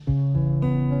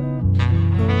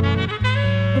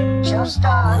Baby,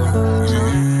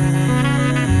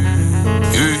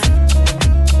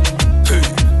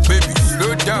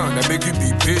 slow down, I beg you be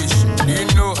patient. Do you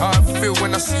know how I feel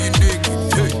when I see you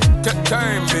naked? Hey, take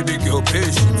time, baby girl,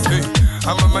 patience. Hey,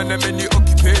 I'm a man of many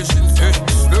occupations. Hey,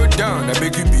 slow down, I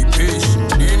beg you be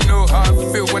patient. Do you know how I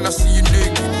feel when I see you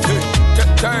naked? Hey,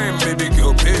 take time, baby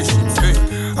girl, patience. Hey,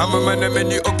 I'm a man of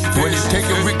many occupations. When you take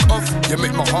a week off, you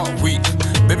make my heart weak.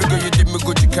 Baby girl, you did me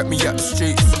good, you kept me out the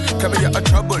streets. Kept me out of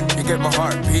trouble, you gave my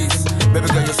heart peace. Baby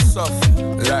girl, you're soft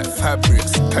like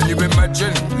fabrics. Can you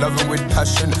imagine loving with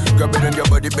passion? Grabbing on your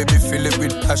body, baby, feel it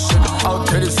with passion. Out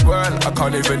to this world, I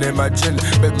can't even imagine.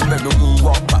 Baby, make me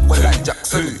walk backward like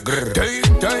Jackson.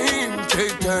 Take time,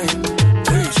 take time.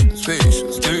 Patience,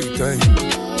 patience, take time.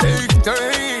 Take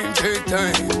time, take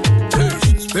time.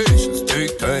 Patience, patience,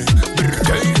 take time.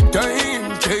 Take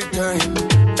time, take time.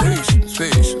 Patience,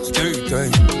 patience, take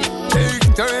time.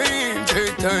 Take time,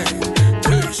 take time.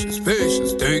 Patience,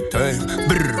 patience, take time.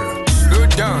 Slow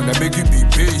down, I beg you be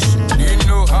patient. Do you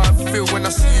know how I feel when I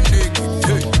see you naked?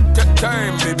 Hey, take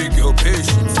time, baby girl,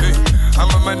 patience. Hey, I'm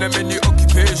a man of many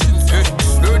occupations. Hey,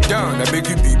 slow down, I beg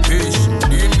you be patient.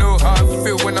 Do you know how I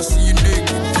feel when I see you naked?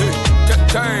 Hey, take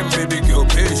time, baby girl,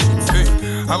 patience. Hey,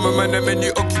 I'm a man of many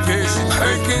occupations.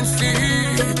 I can see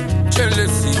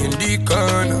jealousy in the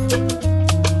corner.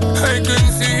 I can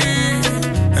see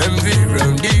envy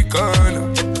round the corner.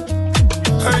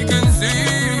 I can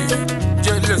see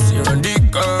jealousy around the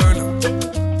corner.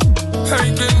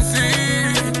 I can see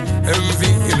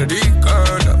envy in the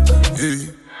corner.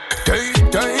 Yeah.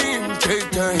 Take time, take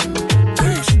time.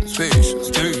 Patience, patience,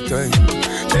 take time.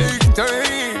 Take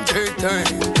time, take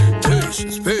time.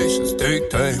 Patience, patience, take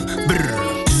time.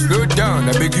 Slow down,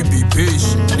 I beg you be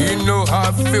patient. Do you know how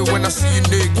I feel when I see you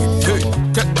naked? Hey,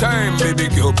 take time, baby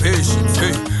girl, patience.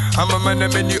 Hey, I'm a man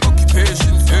of many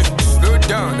occupations. Hey, slow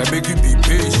down, I beg you be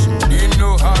patient. Do you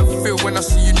know how I feel when I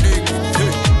see you naked?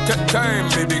 Hey, take time,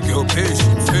 baby girl,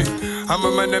 patience. Hey, I'm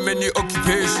a man of many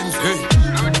occupations. Hey,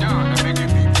 slow down, I beg you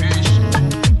be patient.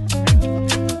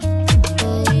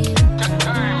 Take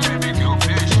time, baby girl,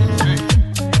 patience. Hey.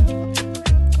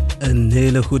 Een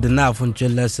hele goede avond,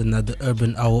 je luistert naar de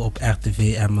Urban Hour op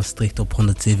RTV en Maastricht op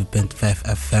 107.5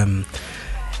 FM.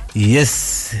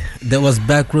 Yes, dat was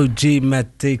Backroad G met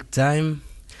Take Time.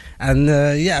 En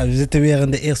ja, we zitten weer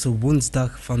in de eerste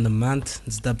woensdag van de maand.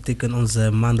 Dus dat betekent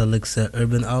onze maandelijkse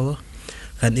Urban Hour.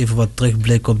 We gaan even wat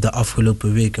terugblikken op de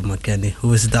afgelopen weken, maar Kenny.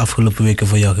 Hoe is het de afgelopen weken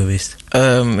voor jou geweest?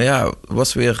 Ja,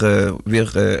 was weer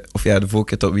of ja, de vorige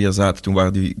keer dat we hier zaten,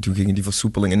 toen gingen die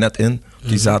versoepelingen net in.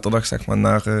 Die zaterdag, zeg maar,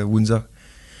 naar woensdag.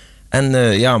 En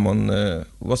ja man,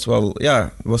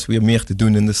 was weer meer te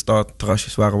doen in de stad.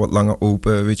 Terrasjes waren wat langer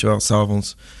open, weet je wel. 's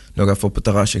Avonds nog even op het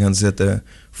terrasje gaan zitten.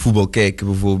 Voetbal kijken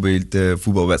bijvoorbeeld,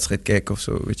 voetbalwedstrijd kijken of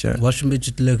zo, weet je. Was je een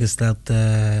beetje teleurgesteld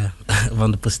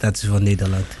van de prestaties van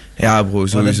Nederland? Ja bro,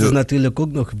 sowieso. Maar dat is natuurlijk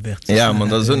ook nog gebeurd. Ja man,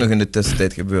 dat is ook nog in de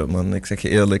tussentijd gebeurd man. Ik zeg je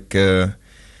eerlijk,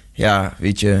 ja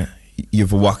weet je, je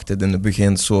verwacht het in het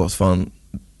begin soort van...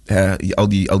 al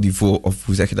die of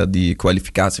hoe zeg je dat, die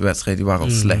kwalificatiewedstrijden die waren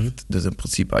al slecht. Dus in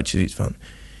principe had je zoiets van,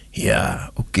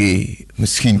 ja, oké,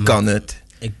 misschien kan het.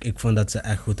 Ik vond dat ze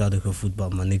echt goed hadden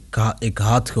gevoetbald, man. Ik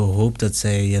had gehoopt dat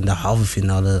zij in de halve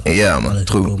finale hadden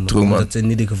gekomen. True, man. Dat ze in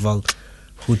ieder geval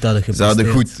goed hadden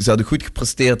gepresteerd. Ze hadden goed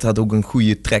gepresteerd, hadden ook een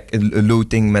goede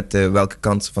loting met welke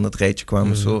kansen van het rijtje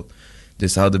kwamen. Zo.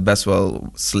 Dus ze hadden best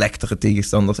wel slechtere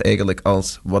tegenstanders eigenlijk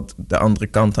als wat de andere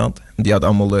kant had. Die hadden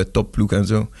allemaal topploegen en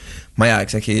zo. Maar ja, ik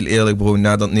zeg je heel eerlijk bro,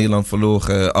 nadat Nederland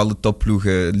verloor, alle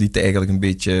topploegen lieten eigenlijk een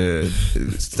beetje...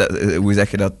 hoe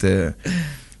zeg je dat?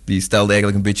 Die stelden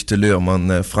eigenlijk een beetje teleur,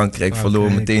 man. Frankrijk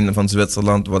verloor meteen van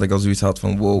Zwitserland, wat ik al zoiets had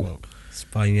van wow.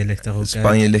 Spanje ligt er ook uit.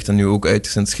 Spanje ligt er nu ook uit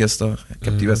sinds gisteren. Ik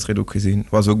heb die wedstrijd ook gezien.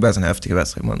 Was ook best een heftige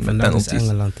wedstrijd, man. Vandaag is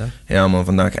Engeland, hè? Ja, man.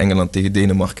 Vandaag Engeland tegen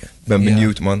Denemarken. Ik ben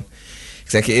benieuwd, man.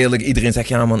 Ik zeg je eerlijk, iedereen zegt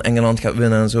ja man, Engeland gaat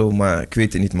winnen en zo, maar ik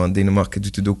weet het niet man. Denemarken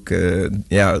doet het ook,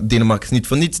 Denemarken is niet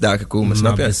voor niets daar gekomen, maar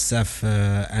snap je? Besef,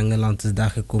 Engeland is daar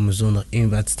gekomen zonder 1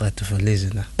 wedstrijd te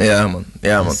verliezen. Hè? Ja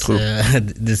man, true.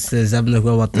 Dus ze hebben nog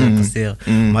wel wat te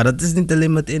presteren. Maar dat is niet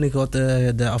alleen maar het enige wat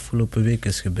de afgelopen week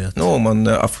is gebeurd. No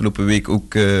man, afgelopen week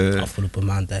ook... afgelopen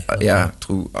maand eigenlijk. Ja,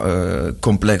 true.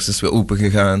 Complex is weer open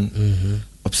gegaan.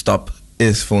 Op stap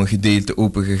is voor een gedeelte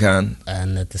open gegaan.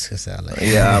 En het is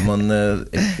gezellig. Ja man,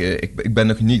 ik ben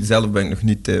nog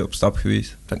niet op stap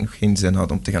geweest. Dat ik nog geen zin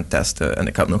had om te gaan testen. En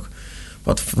ik had nog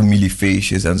wat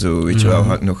familiefeestjes en zo, weet je wel,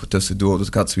 had ik nog tussendoor. Dus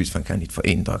ik had zoiets van, ik ga niet voor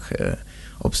 1 dag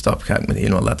op stap, ga ik me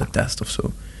helemaal laten testen of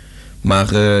zo.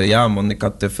 Maar ja man, ik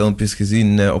had de filmpjes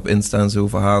gezien op Insta en zo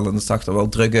verhalen. En dat zag er wel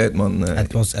druk uit man.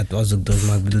 Het was ook druk,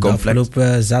 maar ik bedoel de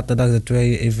afgelopen zaterdag dat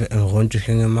wij even een rondje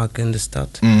gingen maken in de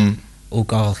stad.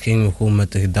 Ook al gingen we gewoon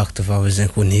met de gedachte van we zijn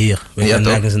gewoon hier. We gaan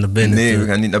nergens naar binnen. Nee, we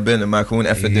gaan niet naar binnen, maar gewoon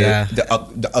even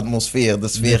de atmosfeer, de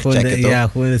sfeer checken toch? Ja,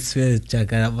 gewoon de sfeer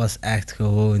checken. Dat was echt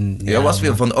gewoon... Ja, dat was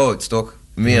weer van ouds toch?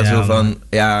 Meer zo van, man.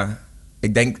 Ja,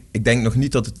 ik denk nog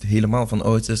niet dat het helemaal van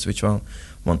ouds is, weet je wel.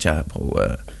 Want ja bro,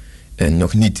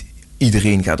 nog niet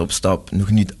iedereen gaat op stap. Nog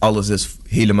niet alles is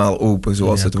helemaal open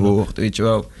zoals het hoort, weet je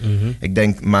wel. Ik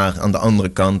denk maar aan de andere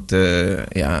kant,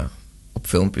 op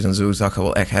filmpjes en zo zag je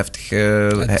wel echt heftig.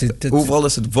 Overal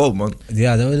is het vol, man.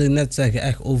 Ja, dat wil ik net zeggen.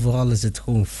 Echt overal is het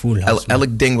gewoon full house.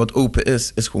 Elk ding wat open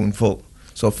is gewoon vol.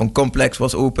 Zo van Complex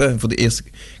was open. Voor de eerste,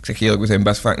 ik zeg eerlijk, we zijn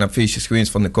best vaak naar feestjes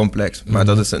geweest van de Complex. Maar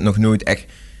dat is het nog nooit echt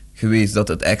geweest dat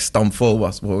het echt stampvol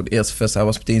was, bro. De eerste festa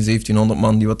was meteen 1700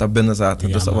 man die wat daar binnen zaten.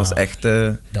 Ja, dus dat was echt...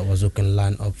 Dat was ook een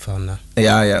line-up van...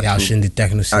 Ja, als je in die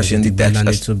techno zit, ik ben daar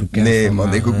niet zo bekend nee, van. Nee,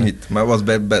 man, ik ook niet. Maar hij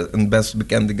was een best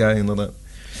bekende guy, inderdaad.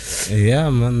 Ja,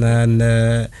 man. En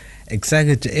ik zeg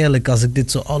het je eerlijk, als ik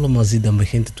dit zo allemaal zie, dan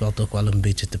begint het wel toch wel een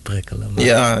beetje te prikkelen. Man.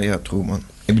 Ja, true, man.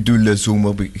 Ik bedoel, de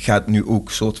zomer gaat nu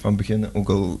ook soort van beginnen. Ook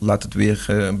al laat het weer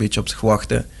een beetje op zich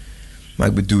wachten. Maar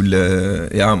ik bedoel,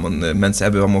 mensen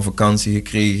hebben allemaal vakantie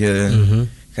gekregen.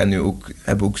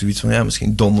 Hebben ook zoiets van,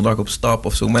 misschien donderdag op stap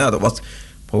of zo. Maar ja, dat was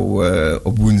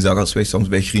op woensdag als wij soms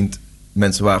bij Griend...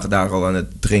 Mensen waren daar al aan het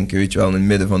drinken, weet je wel, in het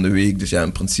midden van de week. Dus ja,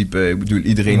 in principe, ik bedoel,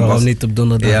 iedereen waarom niet op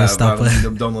donderdag gaan stappen? Waarom niet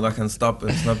op donderdag gaan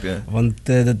stappen, snap je? Want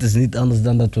dat is niet anders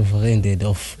dan dat we voorheen deden.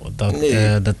 Of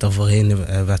dat er voorheen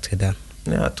werd gedaan.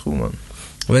 Ja, true, man.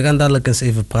 We gaan dadelijk eens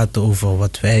even praten over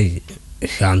wat wij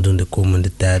gaan doen de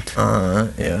komende tijd. Ja,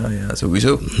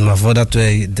 sowieso. Maar voordat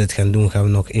wij dit gaan doen, gaan we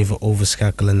nog even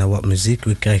overschakelen naar wat muziek.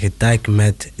 We krijgen Taik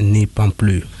met N'y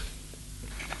Plus.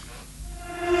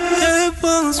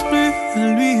 Pense plus à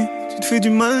lui, tu te fais du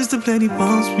mal, s'il te plaît, n'y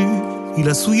pense plus. Il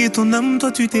a souillé ton âme,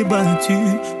 toi tu t'es battu.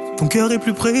 Ton cœur est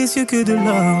plus précieux que de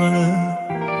l'or.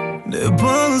 Ne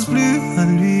pense plus à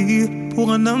lui.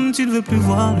 Pour un homme, tu ne veux plus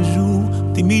voir le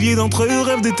jour. Des milliers d'entre eux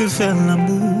rêvent de te faire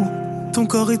l'amour. Ton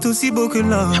corps est aussi beau que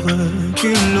l'or,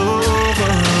 que l'aurore.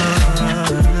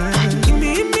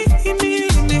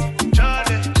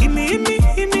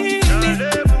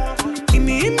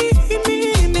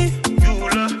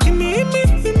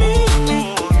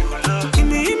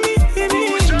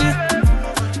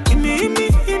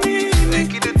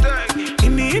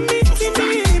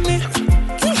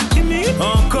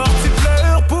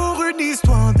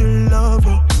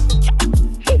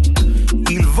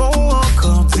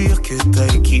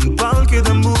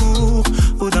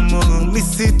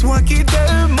 C'est toi qui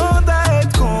demande à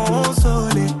être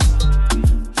consolé.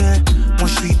 Moi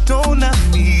je suis ton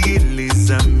ami et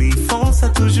les amis font ça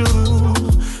toujours.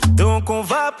 Donc on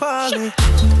va parler.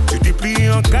 Tu t'es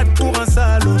plié en quatre pour un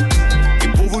salaud. Et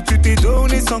pour vous tu t'es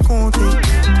donné sans compter.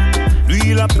 Lui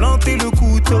il a planté le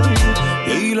couteau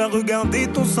et il a regardé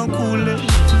ton sang couler.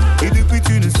 Et depuis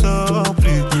tu ne sors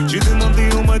plus. J'ai demandé,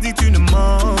 on m'a dit tu ne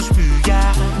manges plus.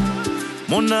 Yeah.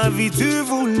 Mon avis tu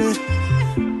voulais.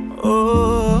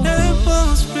 Oh, ne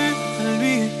pense plus à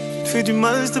lui. Tu fais du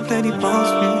mal, s'il te plaît, n'y pense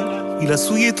plus. Il a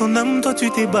souillé ton âme, toi tu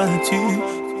t'es battu.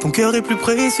 Ton cœur est plus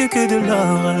précieux que de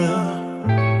l'or.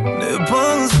 Ne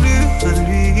pense plus à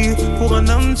lui. Pour un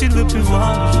homme, tu ne veux plus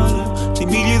voir le jour. Des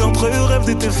milliers d'entre eux rêvent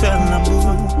de te faire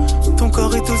l'amour. Ton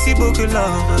corps est aussi beau que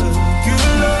l'or. Que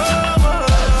l'or.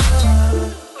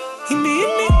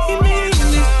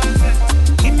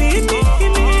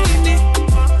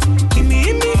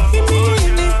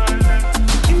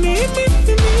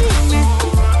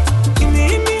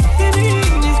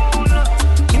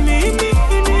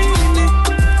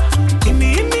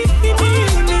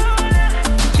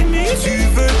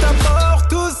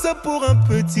 Pour un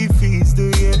petit-fils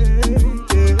de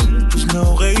je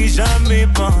n'aurais jamais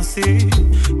pensé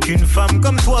qu'une femme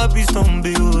comme toi puisse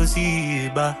tomber aussi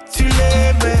bas. Tu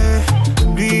l'aimais,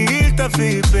 lui il t'a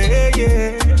fait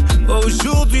payer.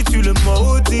 Aujourd'hui tu le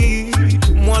maudis.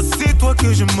 Moi c'est toi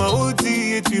que je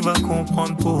maudis et tu vas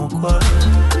comprendre pourquoi.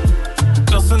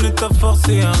 Personne ne t'a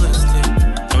forcé à rester.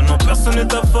 Non, personne ne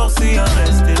t'a forcé à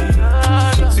rester.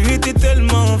 Tu étais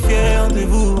tellement fier de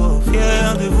vous,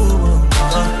 fier de vous.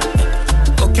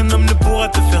 Aucun homme ne pourra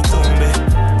te faire tomber.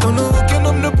 Oh non, aucun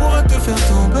homme ne pourra te faire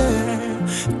tomber.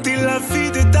 T'es la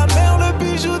fille de ta mère, le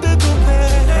bijou de ton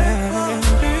père.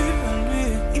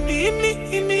 Lui,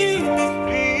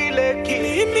 il est qui?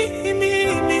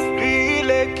 Lui, il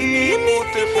est qui pour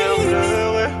te faire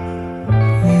pleurer?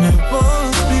 Ne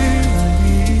pense plus à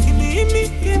lui. Lui,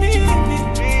 il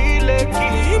est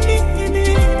qui? Lui,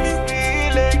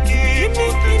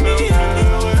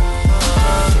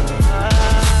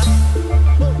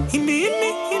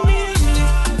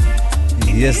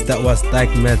 Yes, dat was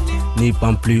Tijk met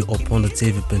Nipan Plu op 107.5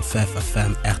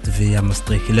 FM RTV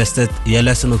Maastricht. Jij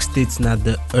luistert nog steeds naar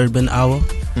de Urban Hour.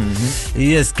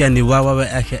 Yes, Kenny, waar waren we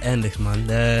echt geëindigd, man?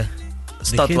 De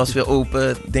stad was weer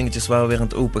open, dingetjes waren weer aan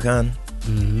het open gaan.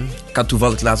 Ik had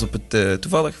toevallig laatst op het,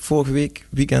 vorige week,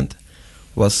 weekend,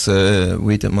 was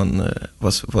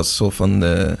zo van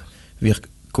weer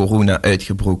corona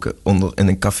uitgebroken in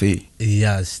een café.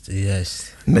 Juist.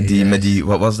 Met die,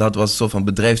 wat was dat? Was een soort van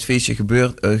bedrijfsfeestje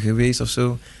geweest of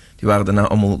zo. Die waren daarna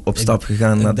allemaal op stap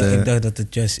gegaan. Ik dacht dat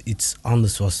het juist iets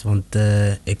anders was, want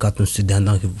ik had een student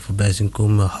dan voorbij zien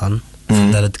komen, Han,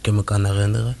 dat ik me kan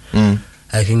herinneren.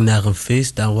 Hij ging naar een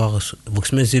feest, daar waren volgens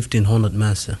mij 1700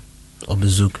 mensen op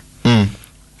bezoek.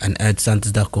 En eindstand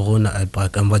is daar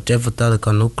corona-uitbraak. En wat jij vertelde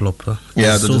kan ook kloppen.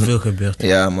 Er is zoveel gebeurd.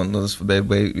 Ja, man, dat is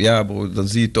voorbij. Ja, bro, dan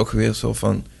zie je toch weer zo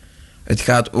van... Het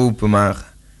gaat open,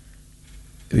 maar...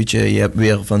 Weet je hebt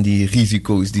weer van die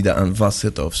risico's die daaraan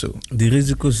vastzitten of zo. Die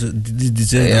risico's, die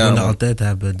zullen we altijd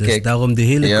hebben. Dus kijk, daarom de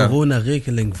hele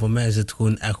corona-regeling, voor mij is het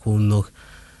gewoon echt gewoon nog...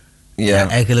 Ja,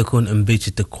 eigenlijk gewoon een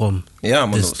beetje te krom. Ja,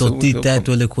 man, dus tot die tijd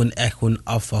wil ik gewoon echt gewoon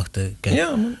afwachten. Kijk,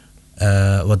 ja, man.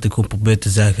 Wat ik gewoon probeer te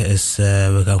zeggen is,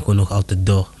 we gaan gewoon nog altijd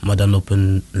door. Maar dan op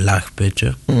een laag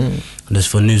pitje. Dus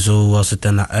voor nu, zoals het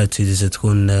er naar uitziet, is het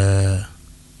gewoon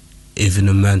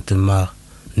evenementen, maar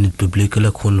niet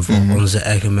publiekelijk. Gewoon voor onze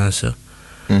eigen mensen.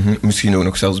 Misschien ook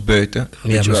nog zelfs buiten.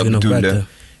 Ja, misschien nog buiten. Ik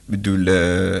bedoel,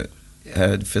 de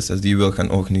festivals die je wil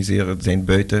gaan organiseren zijn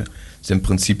buiten. Dus in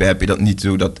principe heb je dat niet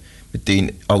zo dat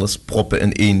meteen alles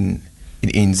proppen in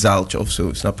één zaaltje of zo,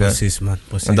 snap je? Precies, man.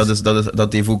 Precies. En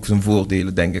dat heeft ook zijn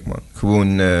voordelen, denk ik, man.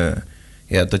 Gewoon,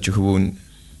 dat je gewoon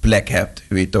plek hebt,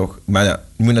 weet je toch. Maar ja,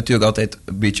 je moet natuurlijk altijd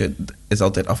een beetje... is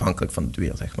altijd afhankelijk van het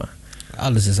weer, zeg maar.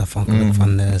 Alles is afhankelijk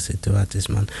van de situaties,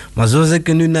 man. Maar zoals ik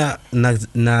er nu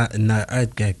naar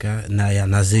uitkijk,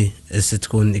 naar zee, is het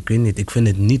gewoon... Ik weet niet, ik vind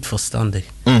het niet verstandig.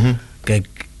 Kijk,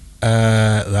 we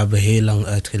hebben heel lang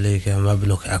uitgelegen en we hebben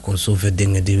nog echt gewoon zoveel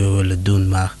dingen die we willen doen,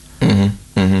 maar...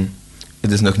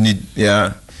 Het is nog niet,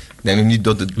 ik denk nog niet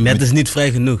dat het... Maar het is niet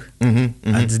vrij genoeg.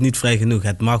 Het is niet vrij genoeg.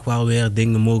 Het mag wel weer,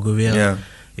 dingen mogen weer.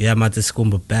 Ja, maar het is gewoon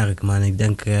beperkt, man. Ik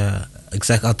denk, ik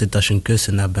zeg altijd, als je een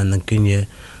kunstenaar bent,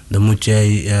 dan moet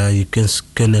jij je kunst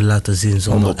kunnen laten zien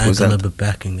zonder 100%. Enkele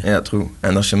beperkingen. Ja, true.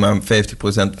 En als je maar 50%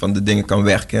 van de dingen kan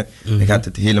werken, dan gaat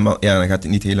het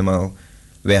niet helemaal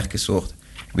werken, soort.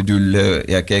 Ik bedoel,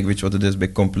 kijk, weet je wat het is?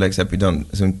 Bij Complex heb je dan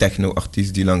zo'n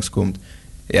techno-artiest die langskomt.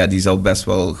 Ja, die zal best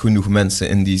wel genoeg mensen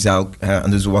in die zaal...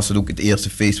 en dus was het ook het eerste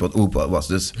feest wat open was.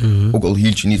 Dus ook al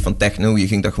hield je niet van techno, je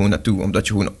ging daar gewoon naartoe. Omdat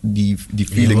je gewoon die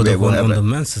feeling bij wil hebben. Je onder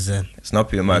mensen zijn.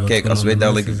 Snap je? Maar kijk, als wij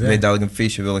dadelijk een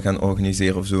feestje willen gaan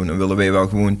organiseren of zo... dan willen wij wel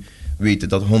gewoon weten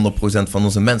dat 100% van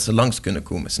onze mensen langs kunnen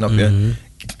komen. Snap je?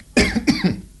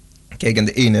 Kijk, en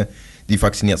de ene... die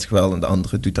vaccineert zich wel en de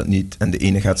andere doet dat niet. En de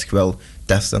ene gaat zich wel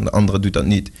testen en de andere doet dat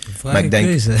niet. Maar ik denk,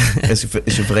 is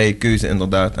je vrije keuze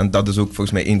inderdaad. En dat is ook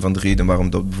volgens mij een van de redenen waarom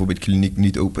dat bijvoorbeeld kliniek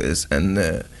niet open is. En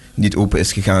niet open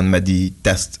is gegaan met die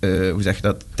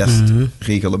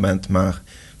testreglement. Maar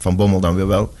Van Bommel dan weer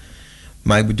wel.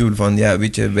 Maar ik bedoel van,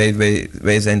 weet je,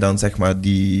 wij zijn dan zeg maar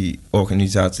die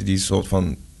organisatie die soort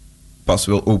van pas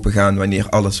wil opengaan wanneer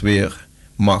alles weer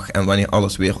mag. En wanneer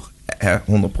alles weer 100%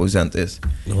 is.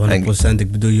 100%,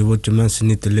 ik bedoel, je wilt je mensen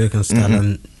niet teleur gaan stellen.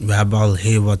 En we hebben al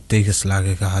heel wat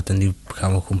tegenslagen gehad en die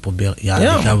gaan we gewoon proberen. Die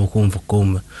gaan we gewoon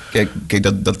voorkomen. Kijk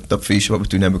dat feestje wat we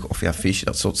toen hebben, feestje,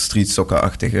 dat soort street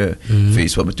soccer-achtige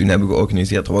feest wat we toen hebben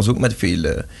georganiseerd, dat was ook met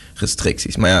veel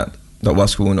restricties. Maar ja, dat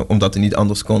was gewoon omdat het niet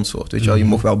anders kon, soort. Weet je wel, je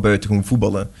mocht wel buiten gewoon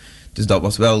voetballen. Dus dat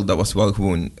was wel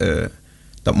gewoon,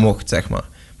 dat mocht, zeg maar.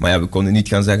 Maar ja, we konden niet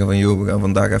gaan zeggen van, we gaan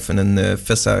vandaag even een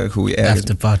festa gooien ergens.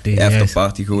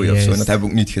 Afterparty gooien of zo. En dat hebben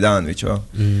we ook niet gedaan, weet je wel.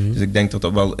 Dus ik denk dat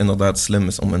dat wel inderdaad slim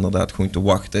is om inderdaad gewoon te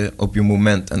wachten op je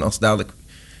moment. En als dadelijk...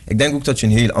 Ik denk ook dat je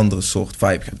een heel andere soort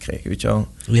vibe gaat krijgen, weet je wel.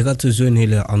 Je gaat sowieso een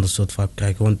hele andere soort vibe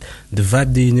krijgen. Want de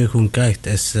vibe die je nu gewoon krijgt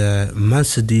is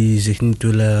mensen die zich niet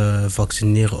willen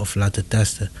vaccineren of laten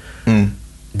testen.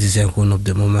 Die zijn gewoon op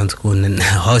dit moment gewoon een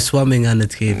housewarming aan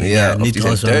het geven. Ja, niet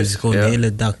housewarming, is gewoon de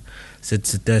hele dag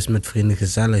zitten ze thuis met vrienden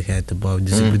gezelligheid te bouwen.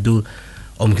 Dus ik bedoel,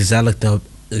 om gezellig te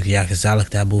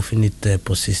hebben hoef je niet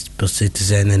per se te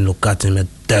zijn in een locatie met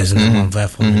 1000 man,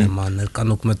 500 man. Het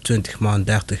kan ook met 20 man,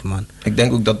 30 man. Ik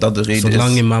denk ook dat de reden Zolang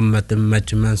is... je maar met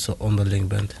je mensen onderling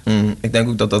bent. Ik denk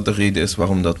ook dat de reden is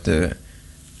waarom dat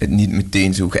het niet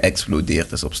meteen zo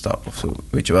geëxplodeerd is op stap of zo.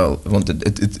 Weet je wel, want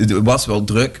het was wel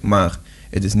druk, maar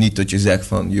het is niet dat je zegt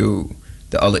van,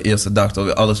 de allereerste dag dat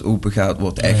weer alles open gaat,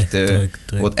 wordt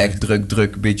echt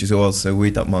druk. Een beetje zoals, hoe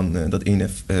heet dat man, dat ene,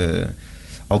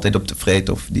 altijd op de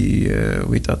Vrijthof, die,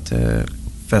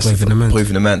 pro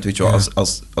evenement, weet je wel. Ja.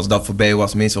 Als dat voorbij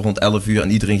was, meestal rond 11 uur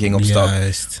en iedereen ging op stap.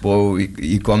 Juist. Bro,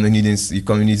 je kwam nu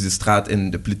niet de straat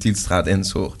in, de Pletielstraat in,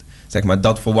 soort. Zeg maar,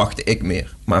 dat verwachtte ik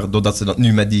meer. Maar doordat ze dat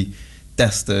nu met die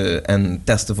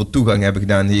testen voor toegang hebben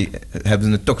gedaan, hebben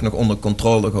ze het toch nog onder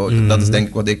controle gehouden. Dat is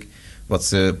denk ik wat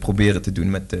ze proberen te doen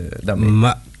met daarmee.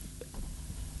 Maar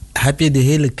heb je de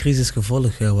hele crisis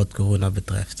gevolgd wat corona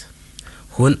betreft?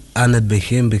 Gewoon aan het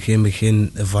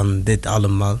begin van dit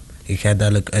allemaal. Ik ga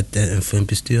dadelijk uit een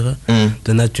filmpje sturen.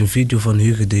 Toen had je een video van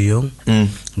Hugo de Jong.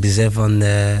 Die zei van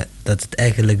dat het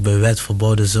eigenlijk bij wet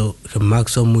verboden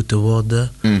gemaakt zou moeten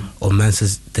worden om mensen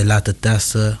te laten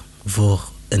testen voor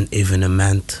een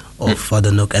evenement of wat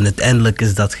dan ook. En uiteindelijk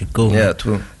is dat gekomen. Ja,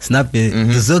 true. Snap je?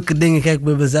 Dus zulke dingen ga ik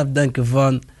bij mezelf denken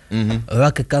van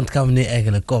welke kant gaan we nu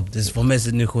eigenlijk op? Dus voor mij is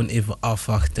het nu gewoon even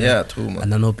afwachten. Ja, true, man. En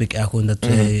dan hoop ik echt gewoon dat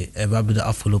we hebben de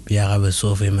afgelopen jaren hebben we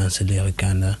zoveel mensen leren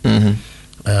kennen.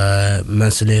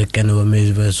 Mensen leren kennen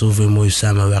waarmee we zoveel mooie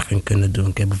samenwerking kunnen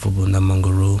doen. Kijk bijvoorbeeld naar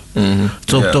Mangaroo. Het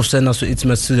zou ook tof zijn als we iets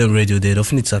met Student Radio deden,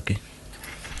 of niet, Saki?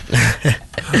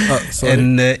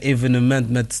 Een evenement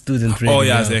met Student Radio. Oh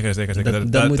ja, zeker.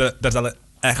 Dat zal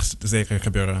echt zeker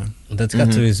gebeuren. Dat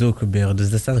gaat sowieso gebeuren.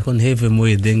 Dus er staan gewoon heel veel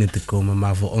mooie dingen te komen.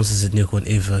 Maar voor ons is het nu gewoon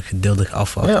even geduldig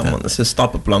afwachten. Ja, man, dat is een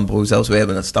stappenplan, bro. Zelfs wij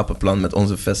hebben een stappenplan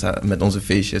met onze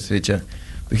feestjes, weet je. We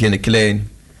beginnen klein.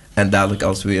 En dadelijk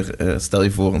als weer, stel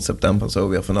je voor in september zou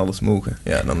weer van alles mogen.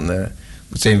 Ja, dan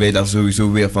zijn wij daar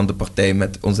sowieso weer van de partij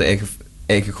met onze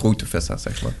eigen grote festa,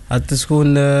 zeg maar. Het is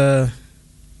gewoon...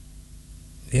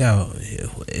 ja,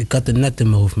 ik had het net in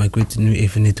mijn hoofd, maar ik weet nu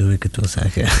even niet hoe ik het wil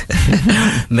zeggen.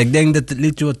 Maar ik denk dat het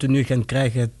liedje wat we nu gaan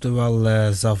krijgen het wel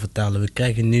zal vertalen. We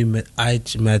krijgen nu met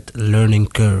Aitch met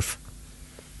Learning Curve.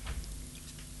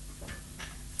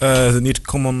 Is het niet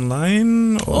Come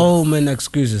Online? Of? Oh, mijn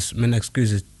excuses.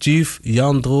 Chief,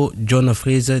 Jandro, John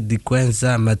Fraser,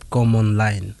 Diquenza met Come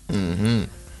Online.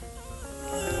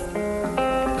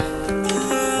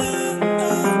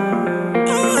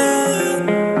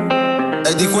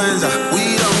 Diquenza,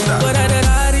 we don't stop. Wat uit de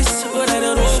Aris, wat uit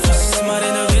de rovers. Maar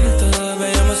in de winter ben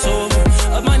je me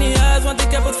zomer. Het maakt niet uit, want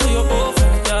ik heb het voor je over.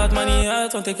 Ja, het maakt niet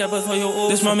uit, want ik heb het voor je over.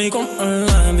 Dus mami, kom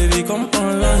online, baby, kom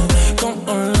online. Kom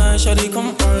online, shawty,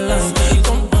 kom online.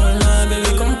 Kom online,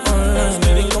 baby, kom online.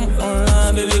 Baby, kom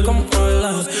online, baby, kom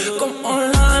online. Kom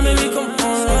online, baby, kom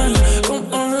online. Kom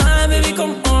online, baby,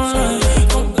 kom online.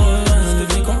 Kom online,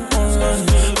 baby, kom online.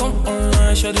 Kom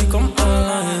online, shawty, kom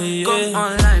online. Yeah. Come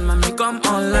online, mami, come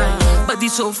online. Body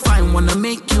so fine, wanna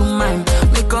make you mine.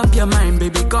 Make up your mind,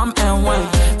 baby, come and wine.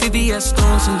 VVS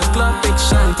stones in the club, big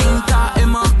shine. Tinta in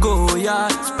my go, yeah.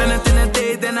 Spend it in a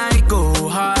day, then I go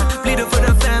hard. Bleeden for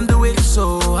the fam, doe ik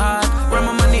so hard. Run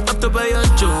my money up to buy your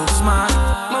jokes, man.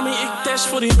 Mami, ik dash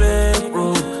voor die back,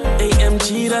 bro.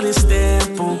 AMG, dat is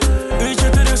tempo. Uurtje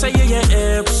terug, zei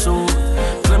je app zo.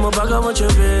 Klem me bagger, want je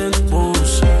bent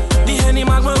boos. Die Henny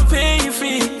maakt me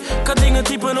baby. Kan dingen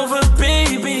typen over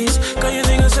baby's. Kan je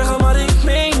dingen zeggen, maar ik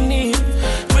meen niet.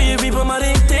 Wil je wiepen, maar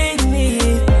ik denk niet.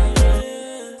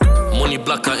 Money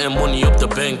blakken en money op de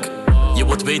bank. Je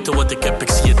wilt weten wat ik heb, ik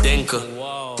zie je denken.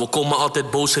 We komen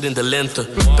altijd bozer in de lente.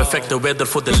 Perfecte weather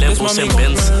voor de Lambos en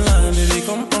Benz. Baby,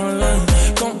 kom online.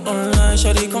 Kom online,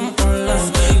 shawty, kom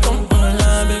online. Kom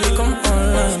online, baby, kom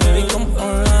online. Baby, kom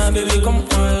online, baby, kom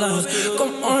online. Kom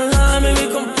online, baby,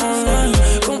 kom online.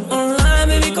 Kom online,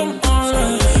 baby, kom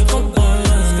online. Kom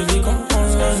online, baby, kom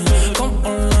online. Kom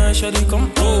online, shawty,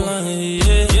 kom online.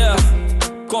 Yeah.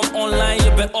 Kom online,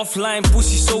 je bent offline.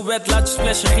 Pussy zo wet, laat je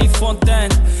splashen, geen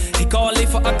fontein. Ik hou alleen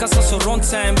van akka's als ze rond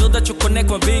zijn. Wil dat je connect,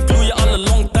 maar ben ik gloeien alle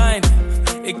long time.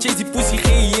 Ik chase die pussy,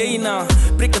 geen hyena.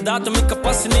 Prik een datum, ik kan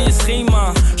passen in je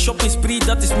schema. Shopping spree,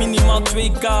 dat is minimaal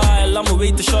 2k. Laat me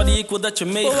weten, shawty, ik wil dat je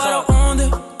meegaat. We waren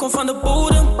onder, kom van de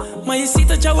bodem. Maar je ziet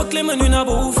dat jouw klimmen nu naar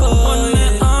boven. On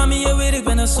mijn army, je weet ik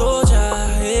ben een soldier.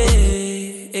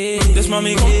 Hey, hey. Dus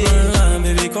mami, kom online,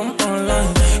 baby, kom online.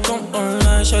 Kom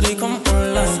online, shawty, kom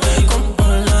online. Kom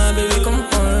online, baby, kom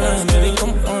online. Baby,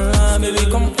 kom online, baby,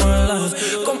 kom online.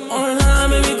 Kom online,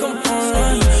 baby, kom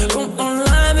online. Kom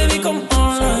online, baby, kom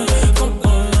online. Kom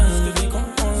online, baby, kom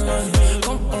online.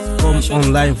 Kom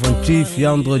online van Chief,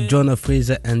 Jandro, John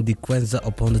Fraser en Diquenza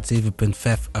op 107.5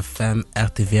 FM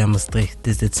RTVM Maastricht.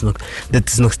 Dit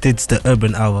is nog steeds de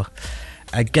Urban Hour.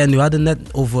 Ken, we hadden net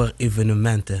over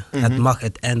evenementen. Het mag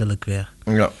uiteindelijk weer.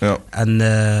 Ja.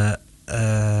 En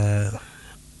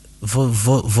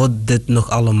voor dit nog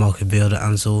allemaal gebeurde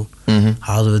en zo,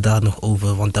 hadden we daar nog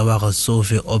over. Want er waren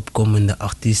zoveel opkomende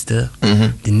artiesten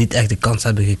die niet echt de kans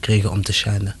hebben gekregen om te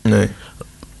shinen. Nee.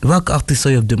 Welke artiest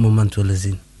zou je op dit moment willen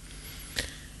zien?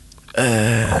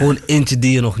 Gewoon eentje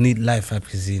die je nog niet live hebt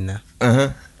gezien, hè?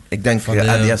 Ik denk Van de-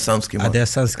 Adias Samski, man.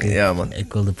 Adias Samski. Ja, man.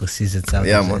 Ik wilde precies hetzelfde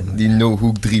Ja, zeggen, man. Die No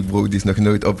Hook 3, bro, die is nog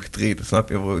nooit opgetreden. Snap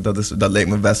je, bro? Dat lijkt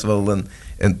me best wel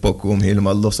een pokoe om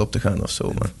helemaal los op te gaan of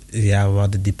zo, man. Ja, we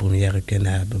hadden die première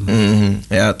kunnen hebben, man. Mhm.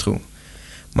 Ja, true.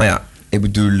 Maar ja, ik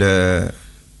bedoel,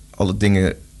 alle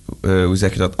dingen, hoe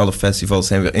zeg je dat? Alle festivals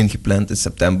zijn weer ingepland in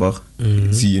september.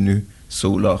 Mhm. Zie je nu.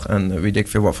 Solar en weet ik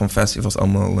veel wat van festivals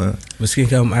allemaal. Misschien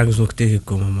gaan we hem ergens nog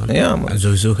tegenkomen, man. Ja, man. En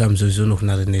sowieso gaan we sowieso nog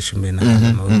naar de Nation mee halen,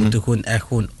 Mhm, maar we moeten gewoon echt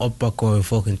oppakken waar we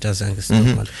volgend jaar zijn gestopt,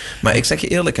 Mhm. man. Maar ik zeg je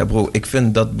eerlijk, hè, bro. Ik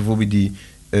vind dat bijvoorbeeld die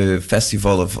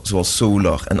festivalen zoals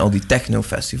Solar en al die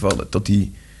techno-festivalen, dat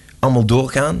die allemaal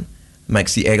doorgaan. Maar ik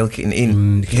zie eigenlijk in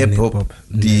één geen hip-hop hip-hop.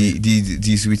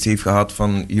 die zoiets heeft gehad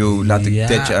van, yo, laat ik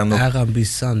dit jaar nog. R&B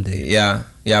Sunday.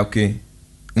 Ja, oké.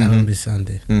 R&B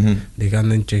Sunday. Mhm. Die gaan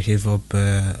een eentje geven op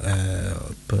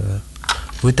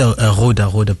hoe heet dat?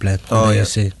 Roda plein. Oh, ja.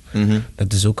 JC. Mhm.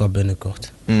 Dat is ook al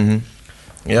binnenkort. Mhm.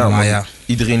 Ja, Maar maar ja.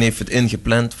 iedereen heeft het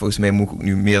ingepland. Volgens mij mogen ook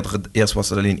nu meerdere. Eerst was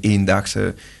het alleen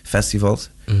eendaagse festivals.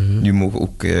 Mhm. Nu mogen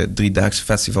ook driedaagse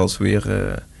festivals weer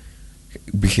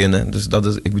beginnen. Dus dat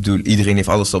is, ik bedoel, iedereen heeft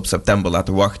alles op september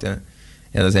laten wachten.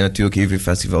 Ja, er zijn natuurlijk heel veel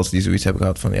festivals die zoiets hebben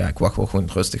gehad van, ja, ik wacht wel gewoon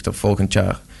rustig tot volgend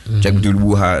jaar. Dus ik bedoel,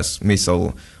 Woeha is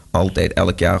meestal altijd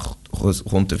elk jaar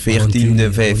rond de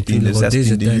 14e, 15e,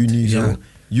 16e juni. Ja. Zo.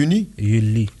 Juni?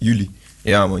 Juli.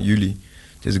 Ja, man, juli.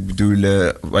 Dus ik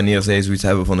bedoel, wanneer zij zoiets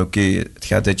hebben van oké, het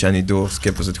gaat dit jaar niet door,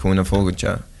 skippen ze het gewoon naar volgend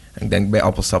jaar. En ik denk bij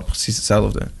Appelsap precies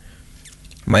hetzelfde.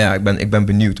 Maar ja, ik ben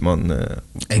benieuwd, man.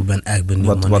 Ik ben echt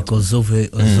benieuwd, man. Ik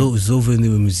hoor zoveel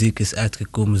nieuwe muziek is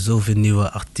uitgekomen, zoveel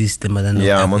nieuwe artiesten, maar dan ook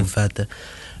Ja, echt man. een vette.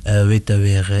 Weet je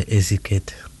weer, Easy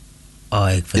Kid. Oh,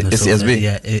 ik vind het Izzy zo... SB?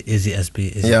 Ja, Easy SB.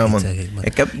 Ja, man. Zeg ik, man.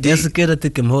 Ik heb De eerste keer dat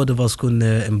ik hem hoorde was gewoon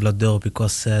in Bladdorp. Ik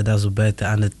was daar zo buiten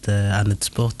aan het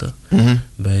sporten. Mhm.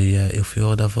 Bij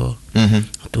Ilfjord daarvoor. Mhm.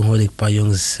 Toen hoorde ik een paar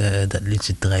jongens dat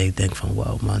liedje draaien. Ik denk van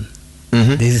wauw, man.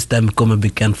 Mhm. Deze stem komt me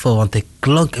bekend voor, want hij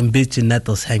klonk een beetje net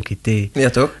als Henky T. Ja,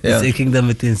 toch? Ja. Dus ik ging dan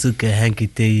meteen zoeken, Henky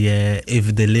T,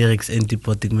 even de lyrics intypen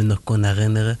wat ik me nog kon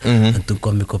herinneren. Mhm. En toen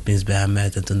kwam ik opeens bij hem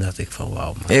uit en toen dacht ik van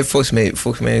wauw, man. Hey, volgens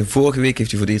mij, vorige week heeft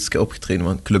hij voor de eerste keer opgetreden,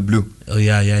 man. Club Blue. Oh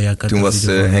ja, ik had Toen die was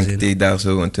video van Henk gezien. T daar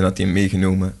zo en toen had hij hem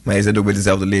meegenomen. Maar hij zit ook bij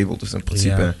dezelfde label, dus in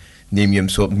principe Ja. neem je hem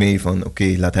soort mee van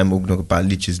oké, laat hem ook nog een paar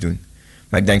liedjes doen.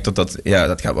 Maar ik denk dat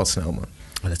gaat wel snel, man.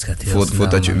 Maar dat gaat heel snel,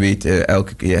 Voordat je man. weet,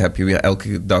 elke keer heb je weer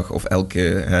elke dag of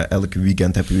elke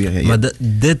weekend heb je weer... Maar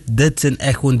dit zijn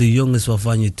echt gewoon de jongens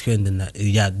waarvan je het gunde.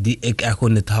 Ja, die ik echt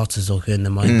gewoon het hardste zou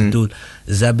gunnen. Maar ik bedoel,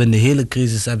 ze hebben in de hele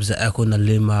crisis hebben ze echt gewoon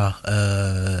alleen maar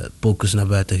pokers naar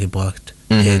buiten gebracht.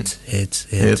 Hits. Hit,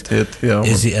 ja, man.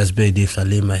 Izzy SB die heeft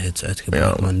alleen maar hits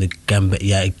uitgebracht. Ja, man. Ik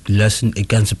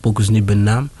ken zijn pokers niet bij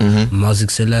naam. Maar als ik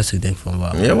ze luister, ik denk van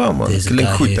wauw. Jawel, man. Deze Klinkt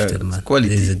guy goed, heeft hè. het, man.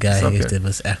 Quality, Deze guy snap je? heeft het,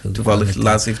 was echt goed. Toevallig, quality.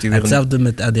 laatst heeft hij weer Hetzelfde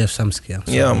met ADF Samski.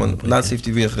 Ja, man. Laatst heeft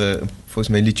hij weer volgens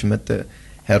mij een liedje met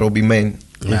Robbie Main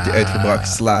heeft hij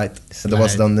uitgebracht, Slide. En dat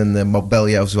was dan in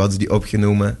Marbella of zo hadden ze die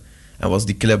opgenomen. En was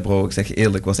die clip, bro, ik zeg je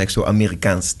eerlijk, was echt zo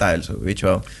Amerikaans style, zo, weet je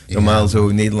wel. Normaal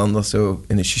zo Nederlanders zo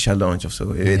in een shisha lounge of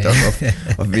zo, je weet dat.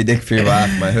 Of weet ik veel waar,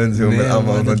 maar hun zo met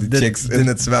allemaal van die chicks in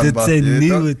het zwembad. Dit je zijn weet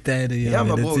nieuwe toch? tijden, Ja, jongen.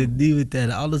 maar Dit bro, zijn nieuwe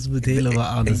tijden. Alles moet helemaal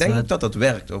anders. ik denk man. ook dat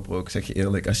werkt, hoor, bro. Ik zeg je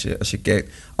eerlijk, als je kijkt,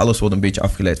 alles wordt een beetje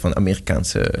afgeleid van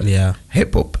Amerikaanse Ja.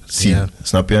 hip-hop scene, Ja.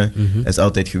 snap je? Het is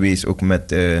altijd geweest, ook met,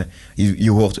 je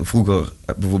hoort vroeger,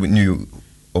 bijvoorbeeld nu,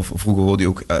 of vroeger hoorde je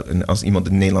ook, als iemand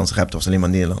in Nederlands rapte, was alleen maar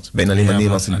Nederlands. Bijna alleen maar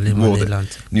Nederlandse alleen maar woorden.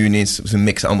 Nederland. Nu ineens, ze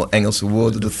mixen allemaal Engelse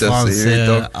woorden ertussen, Frans, je weet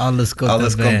toch? alles komt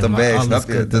Alles erbij, komt erbij, maar snap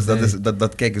alles je? komt Dus erbij.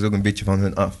 dat kijken ze ook een beetje van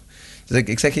hun af. Dus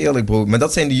ik zeg je eerlijk, bro, maar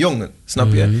dat zijn die jongen,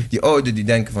 snap je? Die ouderen die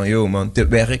denken van, yo man, dit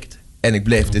werkt en ik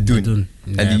blijf dit doen.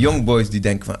 En die young boys die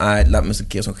denken van, laat me eens een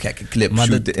keer zo'n gekke clip Maar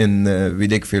shooten in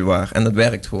weet ik veel waar. En dat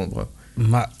werkt gewoon, bro.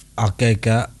 Maar kijk,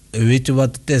 hè, weet je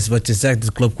wat het is? Wat je zegt,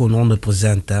 dat klopt gewoon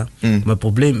 100%. Hè? Maar het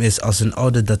probleem is, als een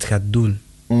ouder dat gaat doen,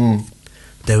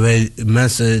 terwijl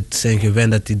mensen het zijn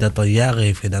gewend dat hij dat al jaren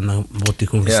heeft gedaan, dan wordt hij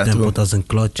gewoon gestempeld als een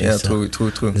klotje. Ja, zo.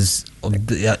 true. Dus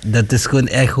dat is gewoon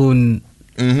echt gewoon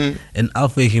een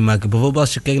afweging maken. Bijvoorbeeld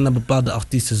als je kijkt naar bepaalde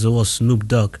artiesten zoals Snoop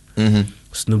Dogg.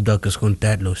 Snoop Dogg is gewoon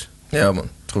tijdloos. Ja man,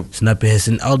 true. Snap je? Hij is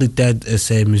in al die tijd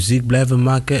zijn muziek blijven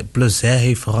maken. Plus hij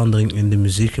heeft verandering in de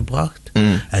muziek gebracht.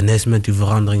 En hij is met die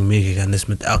verandering meegegaan. Hij is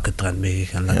met elke trend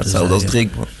meegegaan. Ja, hetzelfde als Drake,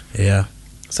 bro. Ja.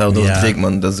 Hetzelfde als Drake,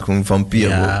 man. Dat is gewoon een vampier,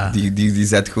 Ja. bro. Die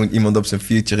zet gewoon iemand op zijn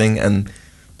featuring en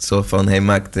zo van, hij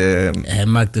maakt... Hij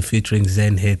maakt de featuring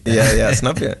zijn hit. Ja,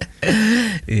 snap je?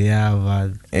 Ja,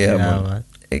 man. Ja,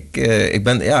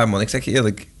 man. Ik zeg je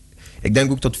eerlijk. Ik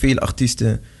denk ook dat veel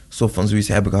artiesten soort van zoiets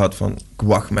hebben gehad van, ik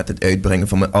wacht met het uitbrengen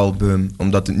van mijn album,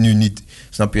 omdat het nu niet,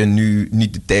 snap je, nu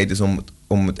niet de tijd is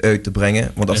om het uit te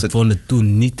brengen. Want als ik vond het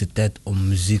toen niet de tijd om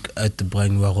muziek uit te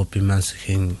brengen waarop je mensen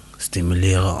ging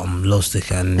stimuleren om los te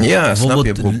gaan. Ja, snap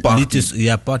je, bro.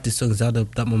 Partysongs hadden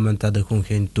op dat moment gewoon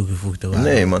geen toegevoegde waarde.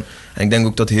 Nee, man. En ik denk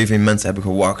ook dat heel veel mensen hebben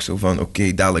gewacht. Zo van,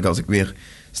 oké, dadelijk als ik weer...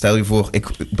 Stel je voor, ik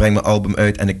breng mijn album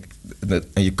uit en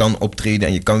je kan optreden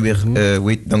en je kan weer...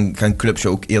 dan gaan clubs je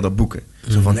ook eerder boeken.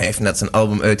 Zo van, hij heeft net zijn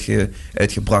album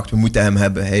uitgebracht, we moeten hem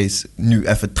hebben. Hij is nu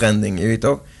even trending, je weet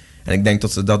toch? En ik denk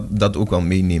dat ze dat ook wel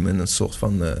meenemen in een soort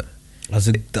van...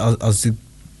 Als ik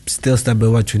stilsta bij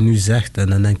wat je nu zegt, en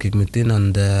dan denk ik meteen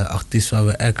aan de artiest waar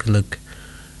we eigenlijk...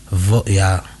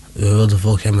 we wilden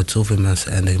vorig jaar met zoveel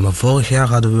mensen eindigen. Maar vorig jaar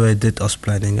hadden wij dit als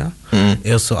planning. Hè?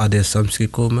 Eerst zou ADS Samsky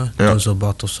komen, dan zou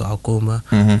Bartos al komen.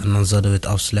 En dan zouden we het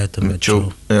afsluiten met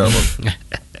Joe. Ja, man.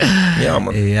 Ja,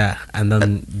 man. Ja, en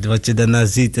dan wat je daarna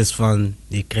ziet is van...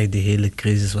 Je krijgt die hele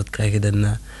crisis, wat krijg je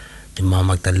daarna? Die man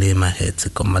maakt alleen maar hits. Ze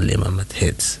komt alleen maar met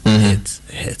hits.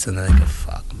 Hits. En dan denk ik,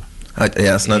 fuck, man.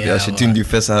 Ja, snap je? Als je toen die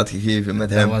vissen had gegeven met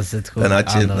hem, dan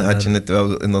had je het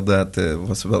wel inderdaad,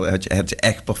 had je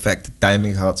echt perfecte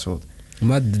timing gehad. Soort.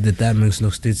 Maar de timing is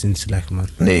nog steeds niet slecht, man.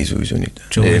 Nee, sowieso niet.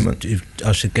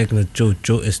 Als je kijkt naar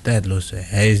Joe is tijdloos.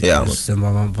 Hij is,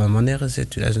 van wanneer is het?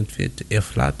 2014,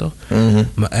 eerst later.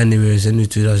 Maar anyway, we zijn nu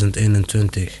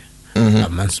 2021.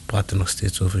 Mensen praten nog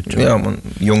steeds over Joe. Ja, man.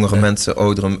 Jongere mensen,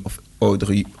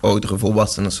 oudere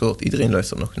volwassenen soort. Iedereen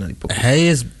luistert nog naar die pokoe. Hij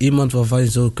is iemand waarvan je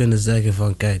zou kunnen zeggen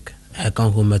van, kijk, hij kan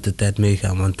gewoon met de tijd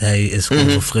meegaan, want hij is gewoon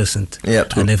verfrissend. Ja,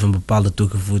 en heeft een bepaalde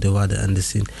toegevoegde waarde aan de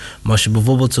scene. Maar als je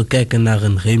bijvoorbeeld zou kijken naar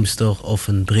een Reemster of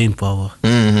een Brainpower,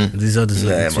 die zouden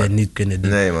zoiets niet kunnen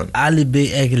doen. Nee, man. Ali B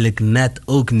eigenlijk net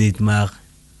ook niet, maar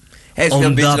hij is weer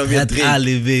een beetje dan weer het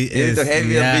Ali B is. Hij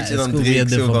weer een beetje dan Drake.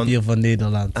 De vampier van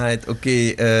Nederland. Oké,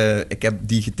 ik heb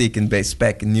die getekend bij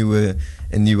Spec,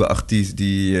 een nieuwe artiest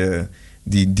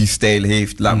die stijl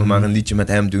heeft. Laat me maar een liedje met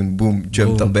hem doen. Boom,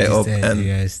 jump erbij op.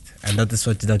 Juist. En dat is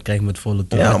wat je dan krijgt met volle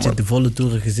toeren. Ja, had je de volle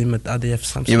toeren gezien met ADF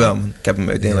Samson? Jawel, man. Ik heb hem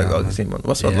uiteindelijk al gezien, man.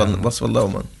 Was wel lauw,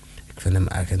 man. Ik vind hem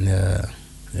eigenlijk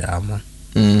man.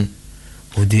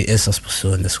 Hoe die is als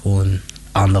persoon is gewoon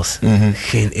anders.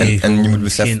 Geen ego, en je moet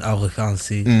beseffen, geen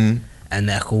arrogantie. En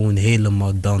echt gewoon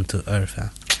helemaal down to earth. Hè.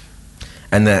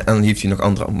 En dan heeft hij nog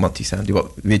andere matties. Hè.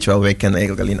 Weet je wel, wij kennen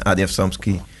eigenlijk alleen ADF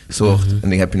Samsky soort. En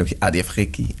dan heb je nog die ADF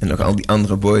Ricky en nog al die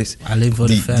andere boys. Alleen voor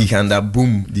die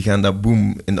gaan daar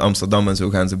boom in Amsterdam en zo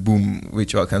gaan ze boom,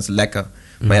 weet je wel, gaan ze lekker.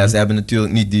 Maar ja, ze hebben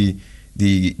natuurlijk niet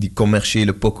die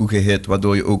commerciële pokoe gehit,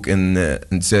 waardoor je ook in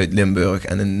Zuid-Limburg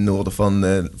en in het noorden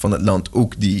van het land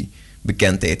ook die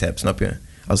bekendheid hebt, snap je?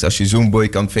 Als je zo'n boy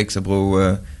kan fixen,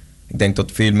 bro, ik denk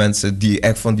dat veel mensen die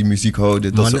echt van die muziek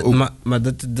houden, maar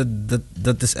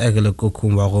dat is eigenlijk ook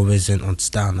gewoon waarom wij zijn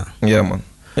ontstaan. Hè. Ja, man.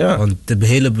 Ja. Want de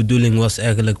hele bedoeling was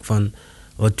eigenlijk van,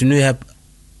 wat je nu hebt,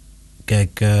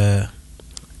 kijk,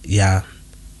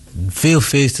 veel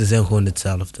feesten zijn gewoon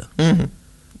hetzelfde. Het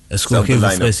is gewoon geen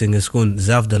verfrissing, het is gewoon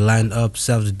dezelfde line-up,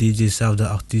 dezelfde DJ's, dezelfde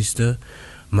artiesten.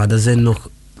 Maar er zijn nog,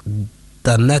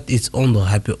 daar net iets onder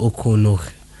heb je ook gewoon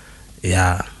nog,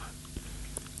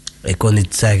 ik kon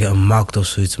niet zeggen een markt of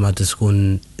zoiets, maar het is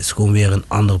gewoon weer een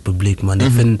ander publiek, man.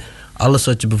 Ik vind alles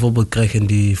wat je bijvoorbeeld krijgt in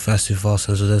die festivals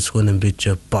en zo, dat is gewoon een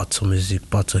beetje patsermuziek,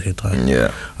 patsergedrag.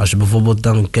 Yeah. Als je bijvoorbeeld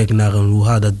dan kijkt naar een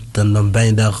Wuha, dan ben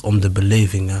je daar om de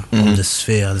beleving, hè, om de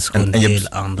sfeer. Dat is gewoon heel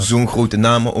anders. Zo'n grote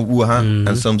namen op Wuha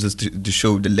en soms is de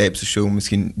show, de lijpste show,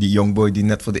 misschien die youngboy die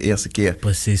net voor de eerste keer.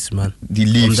 Precies, man. Die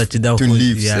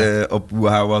liefst op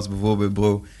Wuha was bijvoorbeeld,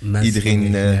 bro. Mensen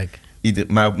iedereen.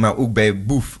 Maar ook bij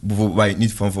Boef, bijvoorbeeld, waar je het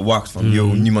niet van verwacht.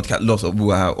 Van, niemand gaat los op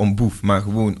Wuha om Boef. Maar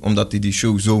gewoon omdat hij die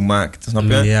show zo maakt. Snap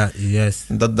je? Ja, juist.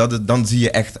 Dan zie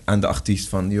je echt aan de artiest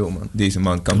van, man, deze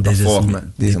man kan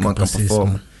performen. Deze man kan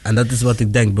performen. Man. En dat is wat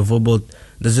ik denk. Bijvoorbeeld,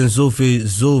 er zijn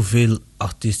zoveel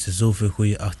artiesten, zoveel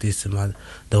goede artiesten. Maar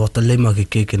er wordt alleen maar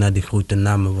gekeken naar die grote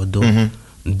namen. Waardoor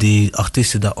die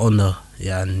artiesten daaronder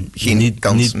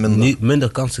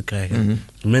minder kansen krijgen.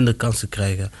 Minder kansen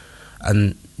krijgen.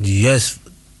 En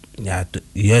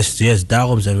juist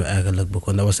daarom zijn we eigenlijk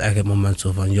begonnen. Dat was eigenlijk het moment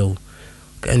zo van,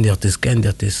 ken die artiest.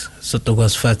 Het zou toch wel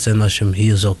eens vet zijn als je hem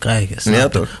hier zou krijgen. Ja,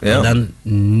 toch? Ja. Maar dan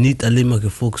niet alleen maar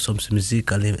gefocust op zijn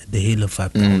muziek, alleen de hele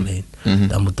vibe daaromheen.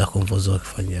 Daar moet daar gewoon voor zorgen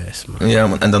van, juist, man. Ja,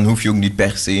 man. En dan hoef je ook niet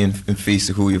per se een feest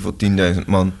te gooien voor 10.000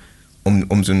 man.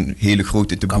 Om zo'n hele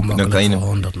grote te boeken. Dan kan je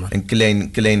 100,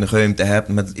 een kleine ruimte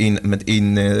hebben met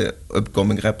één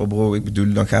upcoming rapper, bro. Ik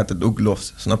bedoel, dan gaat het ook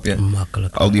los, snap je?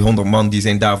 Makkelijk. Al die 100 man die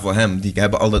zijn daar voor hem. Die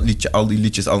hebben al die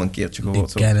liedjes al een keertje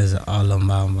gehoord. Die kennen ze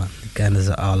allemaal, man.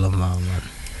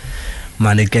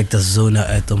 Man, ik kijk er zo naar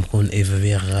uit om gewoon even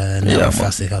weer naar een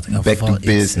festival te gaan. Back to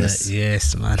business.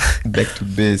 Yes, man. Back to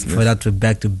business. Voordat we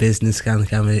back to business gaan,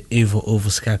 gaan we even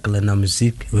overschakelen naar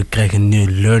muziek. We krijgen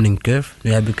nu Learning Curve.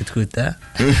 Nu heb ik het goed, hè?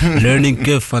 Learning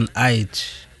Curve van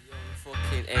Aich.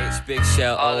 H, big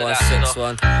shout,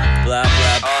 0161, blah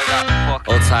blah,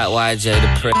 old tight YJ,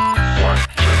 the prick.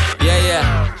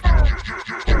 Yeah.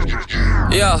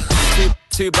 Yo,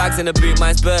 two bags in the boot,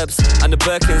 mine's Burbs, and the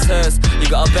Birkin's hers. You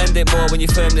gotta bend it more when you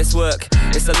firm this work.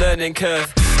 It's a learning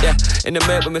curve. Yeah, in the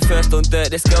mirror when we first done dirt,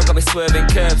 this girl got me swerving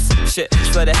curves. Shit,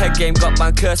 swear the head game got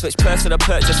man cursed. Which person I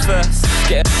purchased first?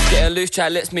 Get a loose, try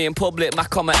lips me in public.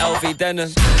 Mac on my LV denim.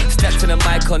 Step to the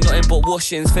mic on nothing but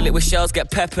washings. Fill it with shells,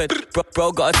 get peppered.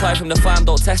 Bro got a tie from the farm,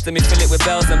 don't test me. Fill it with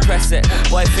bells and press it.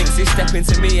 Boy thinks he's stepping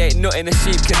to me, ain't nothing. A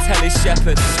sheep can tell he's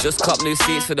shepherd. Just cop new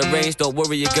seats for the range. Don't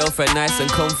worry your girlfriend, nice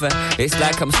and comfy. It's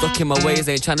like I'm stuck in my ways,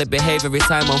 ain't trying to behave every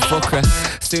time I'm fucker.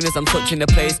 Soon as I'm touching the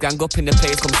place, gang up in the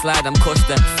pace, come slide, I'm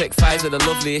Custer. Thick thighs with the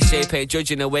loveliest shape, ain't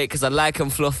judging the weight cause I like them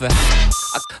fluffy.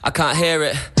 I can't hear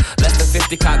it, less than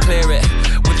 50 can't clear it.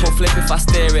 Which will flip if I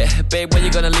steer it. Babe, when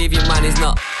you gonna leave your man, he's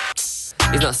not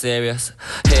serious.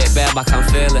 Hit it bare back, I'm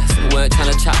fearless. Weren't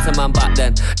trying to chat to man back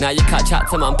then. Now you can't chat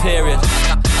to man, period.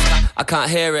 I can't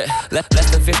hear it, less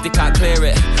than 50 can't clear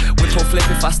it. Which will flip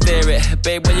if I steer it.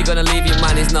 Babe, when you gonna leave your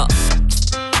man, he's not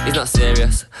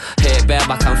serious. Hit it bare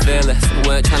back, I'm fearless.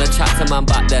 Weren't trying to chat to man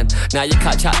back then. Now you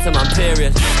can't chat to man,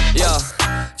 period. Yo,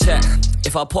 check.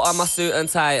 If I put on my suit and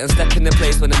tie and step in the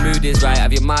place when the mood is right,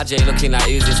 have your Marjay looking like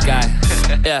who's this guy?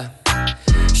 Yeah.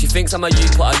 She thinks I'm a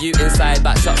youth, put a youth inside.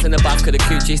 Back shots in the back, cause the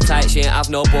coochie's tight. She ain't have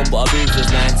no bum, but her boobs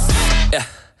was nice. Yeah.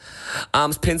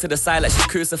 Arms pinned to the side like she's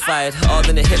crucified. All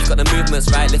in the hips, got the movements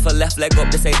right. Lift her left leg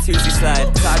up, this ain't Tuesday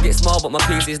slide. Target small, but my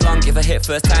piece is long. Give a hit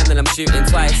first time, then I'm shooting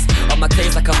twice. On my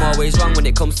case like I'm always wrong when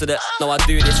it comes to the no, I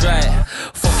do this right.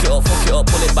 Fuck it up,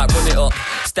 pull it back, run it up.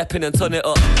 Step in and turn it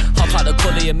up. Hop out the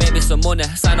gully and make me some money.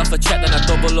 Sign off a check, then I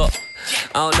double up.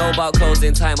 I don't know about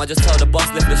closing time, I just tell the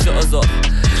boss lift the shutters up.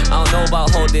 I don't know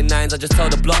about holding nines, I just tell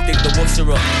the block dig the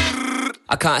washer up.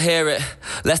 I can't hear it,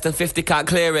 less than 50 can't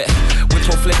clear it. Which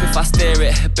will flip if I steer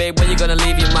it. Babe, when you gonna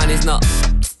leave your man, he's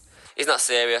not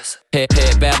serious. Hit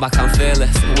it bare back, I'm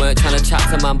fearless. Weren't trying to chat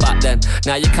to man back then.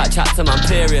 Now you can't chat to man,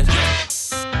 period.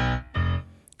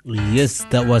 Yes,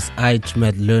 dat was Aich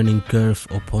met Learning Curve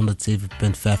op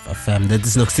 107.5 FM. Dit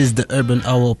is nog steeds de Urban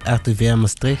Hour op RTVM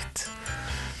Maastricht.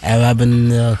 En we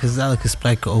hebben gezellig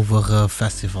gesprekken over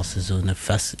festivalseizoenen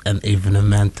en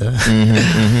evenementen.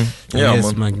 Ja,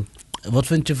 yes, man. Wat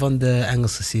vind je van de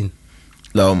Engelse scene?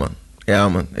 Lauw, man. Ja,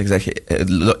 man. Ik zeg je,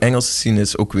 de Engelse scene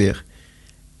is ook weer...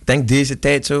 Ik denk deze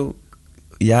tijd zo,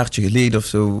 een jaartje geleden of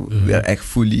zo, weer echt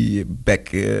fully back,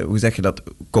 hoe zeg je dat,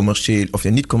 commercieel, of ja,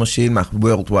 niet commercieel, maar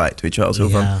worldwide, weet je wel, zo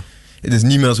van... Het is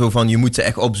niet meer zo van, je moet ze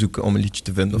echt opzoeken om een liedje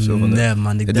te vinden of zo. Nee,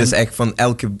 man. Het is echt van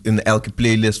in elke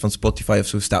playlist van Spotify of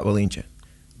zo staat wel eentje.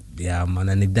 Ja, man.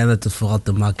 En ik denk dat het vooral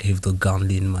te maken heeft door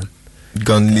Gunlean, man.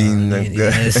 Gunlean.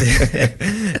 Yes.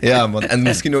 Ja, man. En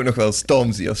misschien ook nog wel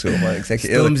Stormzy of zo, man. Ik zeg je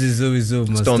eerlijk. Stormzy sowieso,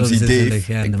 man. Stormzy Dave.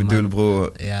 Legende, ik bedoel, man.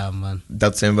 bro. Ja, man.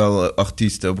 Dat zijn wel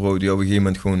artiesten, bro, die op een gegeven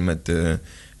moment gewoon met...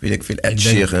 weet ik veel, Ed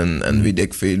Sheeran en weet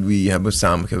ik veel wie hebben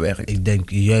samengewerkt. Ik denk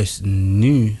juist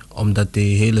nu, omdat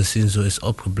die hele scene zo is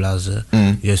opgeblazen,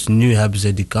 juist nu hebben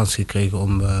ze die kans gekregen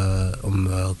om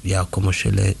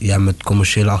met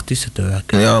commerciële artiesten te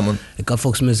werken. Ja, man. Ik had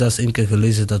volgens mij zelfs een keer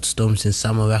gelezen dat Stormzy een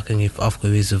samenwerking heeft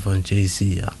afgewezen van Jay-Z.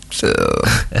 Ja.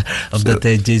 Of dat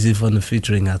hij Jay-Z van de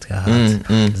featuring had gehaald.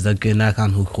 Dus dan kun je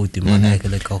nagaan hoe groot die man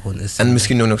eigenlijk al gewoon is. En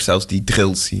misschien ook nog zelfs die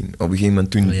drill scene. Op een gegeven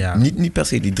moment toen, niet per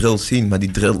se die drill scene, maar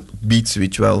die drill beats,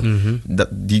 weet je wel.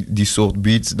 Die soort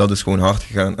beats, dat is gewoon hard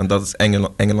gegaan. En dat is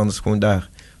Engeland is gewoon daar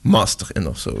master in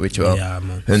of zo, weet je wel. Ja,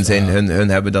 man. Hun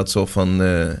hebben dat soort van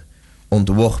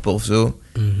ontworpen of zo.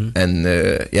 En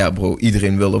ja, bro,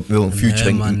 iedereen wil een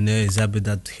featuring. Nee, ze hebben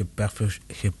dat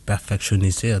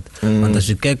geperfectioniseerd. Want als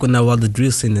je kijkt naar wat de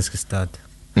drill scene is gestaan.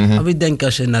 Wat wie denkt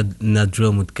als je naar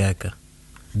drill moet kijken?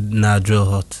 Naar drill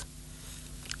hot.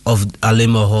 Of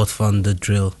alleen maar hoort van de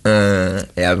drill.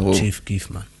 Ja, bro. Chief Keef,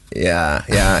 man. Ja,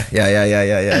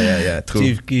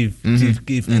 true. Chief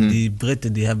Keef. En die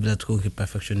Britten die hebben dat gewoon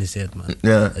geperfectioniseerd, man.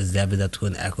 Ja. Dus die hebben dat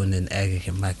gewoon echt hun eigen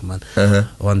gemaakt, man.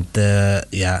 Want de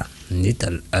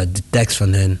tekst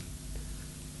van hun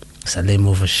is alleen maar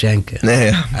over schenken. Nee,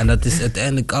 ja. En dat is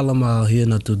uiteindelijk allemaal hier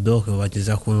naartoe doorgegaan. Want je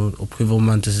zag gewoon, op een gegeven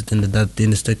moment is het inderdaad het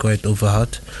ene stuk waar je het over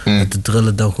had. Dat de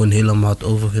drillen dan gewoon helemaal had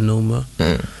overgenomen.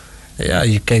 Ja,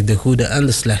 je kijkt de goede en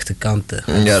de slechte kanten.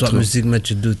 Dat is wat muziek met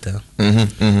je doet, hè.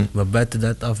 Maar buiten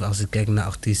dat af, als ik kijk naar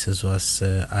artiesten zoals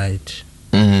Aich,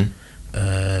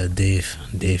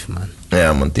 Dave, man.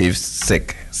 Ja, man, Dave is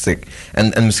sick.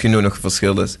 En misschien ook nog een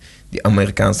verschil is, die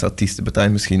Amerikaanse artiesten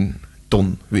betalen misschien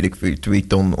ton, weet ik veel, 2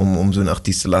 ton om zo'n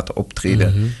artiest te laten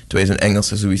optreden. Terwijl zo'n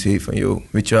Engelse sowieso heeft van, yo,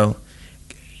 weet je wel,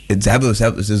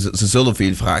 ze zullen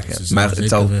veel vragen, maar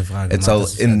het zal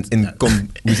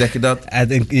hoe zeg je dat?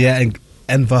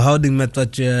 En verhouding met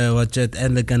wat je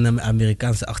uiteindelijk aan een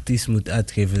Amerikaanse artiest moet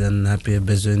uitgeven, dan heb je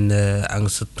bij zo'n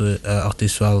Engelse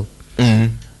artiest wel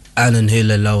en een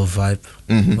hele lauwe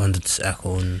vibe. Want het is echt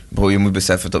gewoon... Bro, je moet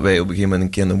beseffen dat wij op een gegeven moment een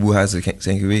keer naar Wuha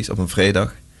zijn geweest op een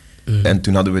vrijdag. En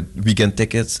toen hadden we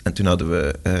weekendtickets. En toen hadden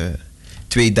we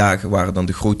 2 dagen waren dan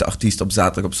de grote artiesten op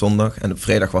zaterdag op zondag. En op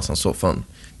vrijdag was dan een soort van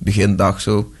begindag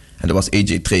zo. En dat was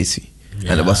AJ Tracy. Ja.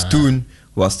 En dat was toen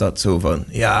was dat zo van,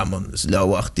 ja man, dat is een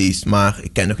lauwe artiest, maar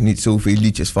ik ken nog niet zoveel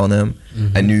liedjes van hem.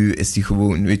 En nu is hij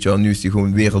gewoon, weet je wel, nu is hij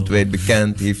gewoon wereldwijd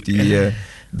bekend. Heeft hij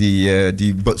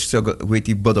die Sugar, hoe heet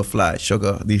die, Butterfly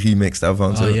Sugar, die remix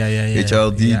daarvan. Zo. Weet je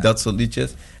wel, dat soort liedjes.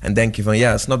 En denk je van,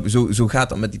 ja, snap je, zo gaat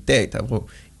dat met die tijd, hè, bro.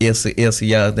 Eerste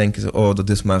jaar denken ze, oh, dat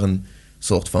is maar een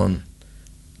soort van,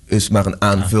 is maar een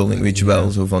aanvulling, weet je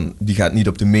wel. Zo van, die gaat niet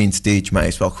op de main stage, maar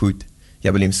hij is wel goed. Je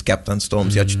hebt alleen Skepta en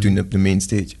Storms, die had je toen op de main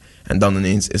stage. En dan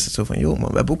ineens is het zo van, joh, man,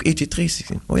 we hebben ook AJ Tracy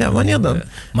gezien. Oh ja, wanneer dan?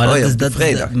 Maar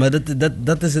vrijdag.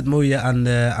 Dat is het mooie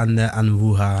aan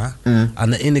Wuha. Aan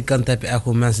de ene kant heb je echt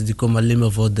gewoon mensen die komen alleen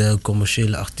maar voor de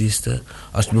commerciële artiesten.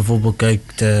 Als je bijvoorbeeld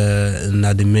kijkt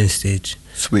naar de mainstage,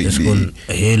 dat is gewoon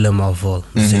helemaal vol.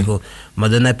 Maar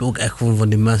dan heb je ook echt gewoon van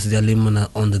die mensen die alleen maar naar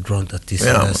underground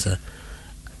artiesten luisteren.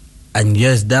 En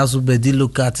juist daar zo bij die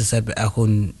locaties heb je echt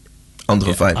gewoon...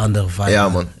 Andere vibe. Ja,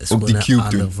 man. Ook die cube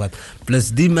doen. Plus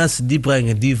die mensen die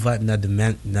brengen die vibe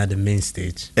naar de main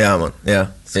stage. Ja, man.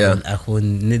 Ja.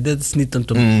 Nee, dat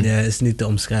is niet te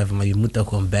omschrijven, maar je moet er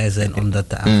gewoon bij zijn om dat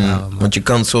te ervaren. Want je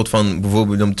kan soort van,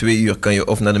 bijvoorbeeld om 2 uur kan je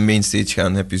of naar de main stage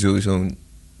gaan, heb je sowieso een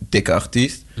dikke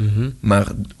artiest. Maar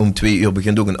om 2 uur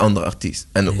begint ook een andere artiest.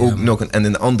 En ook nog en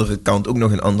aan de andere kant ook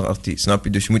nog een andere artiest. Snap je?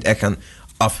 Dus je moet echt gaan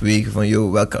afwegen van,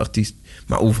 joh, welke artiest.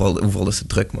 Maar overal is het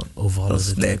druk, man. Overal is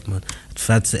het druk, man. Het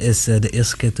vetste is, de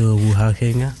eerste keer toen we Wuha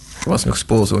gingen... was nog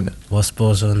spoorzone. Was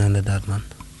spoorzone, inderdaad, man.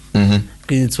 Ik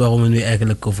weet niet waarom we nu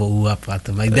eigenlijk over Wuha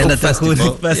praten, maar ik denk dat gewoon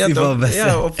een festival is.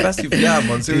 Ja, op festival, ja,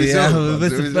 man, sowieso. Ja, we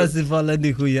wisten festival en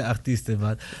die goede artiesten,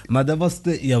 man. Maar dat was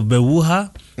bij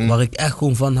Wuha, waar ik echt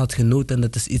gewoon van had genoten, en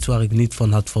dat is iets waar ik niet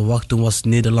van had verwacht. Toen was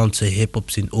Nederlandse hip-hop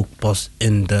scene ook pas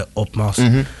in de opmars.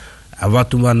 En wat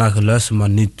toen we naar geluisterd, maar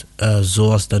niet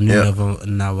zoals dat nu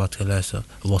naar wat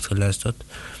wordt geluisterd.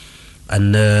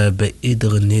 En bij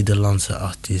iedere Nederlandse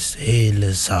artiest,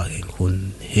 hele zaal ging gewoon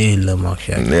helemaal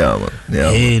gek. Ja, man. Ja,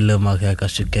 helemaal gek.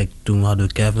 Als je kijkt, toen hadden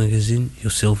we Kevin gezien, Jo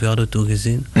Sylvia hadden we toen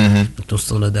gezien. En toen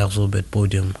stonden daar zo bij het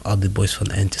podium, al die boys van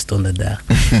Eindje stonden daar.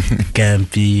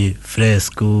 Campy,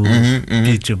 Fresco,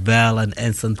 Pietje Bell en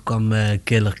instant kwam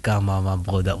Killer Kama, man,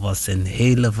 bro. Dat was een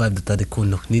hele vibe, dat had ik gewoon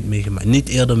nog niet meegemaakt. Niet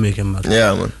eerder meegemaakt.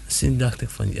 Ja, man. Dus toen dacht ik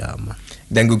van, ja, man.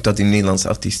 Ik denk ook dat die Nederlandse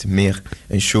artiesten meer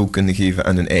een show kunnen geven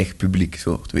aan hun eigen publiek,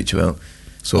 soort, weet je wel.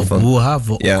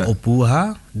 Op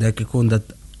Wuha denk ik gewoon dat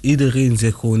iedereen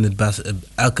zich gewoon het beste,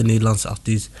 elke Nederlandse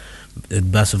artiest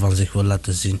het beste van zich wil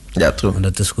laten zien. Ja, true. En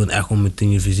dat is gewoon echt gewoon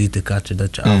meteen je visitekaartje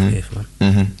dat je afgeeft,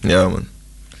 man. Ja, man.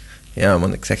 Ja,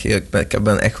 man, ik zeg je, ik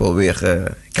ben echt wel weer,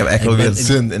 ik heb echt wel weer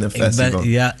zin in een festival.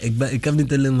 Ik heb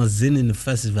niet alleen maar zin in een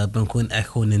festival, ik ben gewoon echt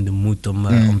gewoon in de moed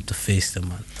om te feesten,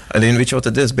 man. Alleen, weet je wat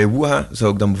het is? Bij Wuha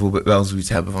zou ik dan bijvoorbeeld wel zoiets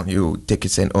hebben van, yo,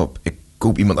 tickets zijn op, ik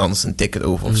koop iemand anders een ticket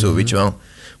over of zo, weet je wel.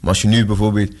 Maar als je nu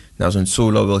bijvoorbeeld naar zo'n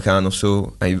Solar wil gaan of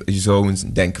zo, en je zou eens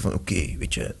denken van, oké,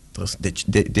 weet je, er is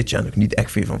dit jaar nog niet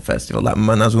echt veel van festival, laat me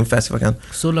maar naar zo'n festival gaan.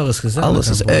 Solar is gezellig. Alles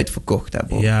is uitverkocht, hè,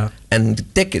 bro. Ja. En de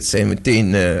tickets zijn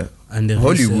meteen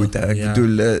Hollywood, hè. Ik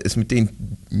bedoel, is meteen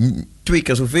 2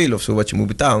 keer zoveel of zo wat je moet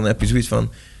betalen. Dan heb je zoiets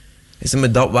van, is het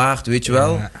me dat waard, weet je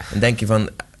wel? Ja. Dan denk je van,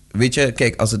 weet je,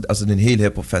 kijk, als het een heel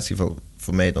hip-hop festival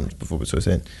voor mij dan bijvoorbeeld zou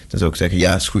zijn, dan zou ik zeggen,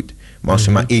 ja, is goed. Maar als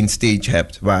je maar 1 stage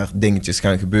hebt waar dingetjes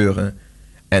gaan gebeuren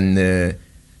en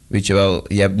weet je wel,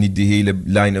 je hebt niet, die hele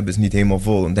line-up is niet helemaal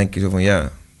vol, dan denk je zo van,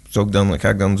 ja, ga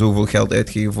ik dan zoveel geld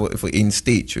uitgeven voor 1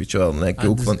 stage, weet je wel? Dan denk ik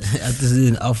ook van, het is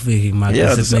een afweging, maar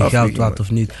is het mijn geld waard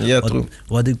of niet? Ja,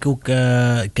 wat ik ook,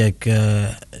 kijk,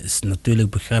 is natuurlijk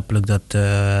begrijpelijk dat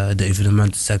de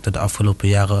evenementensector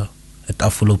het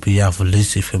afgelopen jaar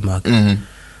verlies heeft gemaakt.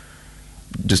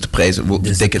 Dus de prijzen,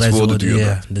 de tickets worden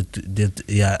duurder.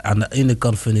 Ja, aan de ene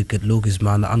kant vind ik het logisch,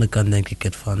 maar aan de andere kant denk ik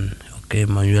het van, oké,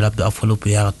 maar jullie hebben de afgelopen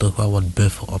jaren toch wel wat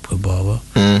buffer opgebouwd.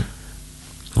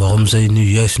 Waarom zou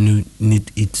je juist nu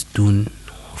niet iets doen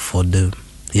voor de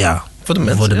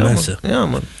mensen? Ja,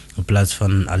 man. In plaats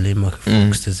van alleen maar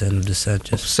gefocust te zijn op de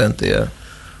centjes. Op centen, ja.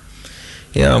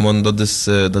 Ja, man, dat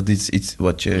is iets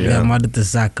wat je... Ja, maar dat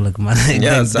is zakelijk, man. Ik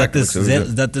Ja, denk,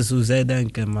 zakelijk dat is hoe zij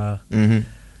denken, maar... En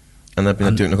dan heb je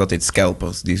natuurlijk nog altijd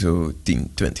scalpers die zo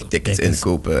 10, 20 tickets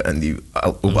inkopen en die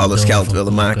op alles geld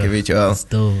willen maken, weet je wel.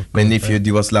 Mijn neefje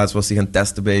die was laatst gaan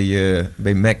testen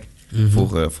bij Mac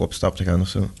voor op stap te gaan of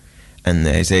zo. En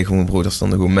hij zei gewoon, bro, er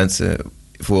stonden gewoon mensen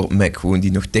voor Mac gewoon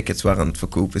die nog tickets waren aan het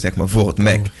verkopen, zeg maar, voor het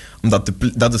Mac. Omdat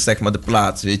dat is zeg maar de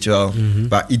plaats, weet je wel,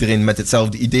 waar iedereen met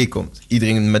hetzelfde idee komt.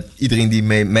 Iedereen die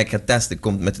mee Mac gaat testen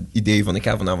komt met het idee van ik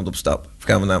ga vanavond op stap, of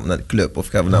ga vanavond naar de club, of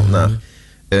ga vanavond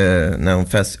naar een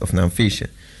fest of naar een feestje.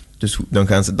 Dus dan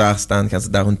gaan ze daar staan, gaan ze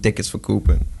daar hun tickets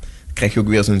verkopen. Dan krijg je ook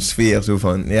weer zo'n sfeer zo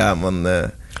van, ja man...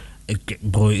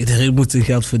 Bro, iedereen moet zijn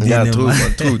geld verdienen. Ja,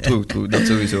 true. Dat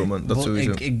sowieso, man. Dat bro,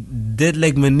 sowieso. Dit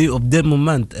lijkt me nu, op dit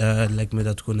moment, lijkt me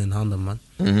dat gewoon in handen, man.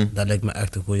 Dat lijkt me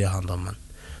echt een goede handen, man.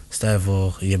 Stel je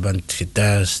voor, je bent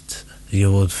getest, je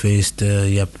wilt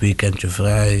feesten, je hebt weekendje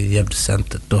vrij, je hebt de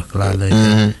centen toch klaar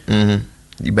liggen.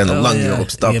 Je bent al lang niet meer op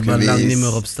stap geweest. Je bent lang niet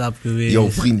meer op stap geweest.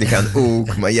 Jouw vrienden gaan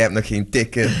ook, maar jij hebt nog geen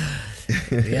ticket.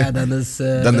 Ja, dan is...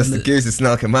 dan is de keuze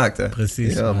snel gemaakt, hè?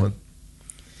 Precies, ja, man.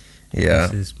 Ja.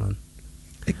 Precies, man.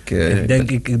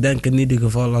 Ik denk in ieder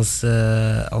geval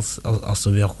als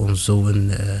er weer gewoon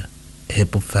zo'n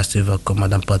hip-hop festival komt, maar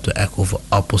dan praten we echt over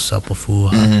appelsap of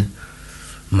hoe.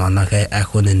 Maar dan ga je echt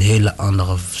gewoon een hele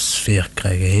andere sfeer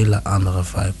krijgen, een hele andere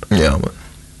vibe. Ja, man.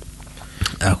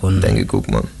 Echt gewoon, denk ik ook,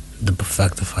 man. De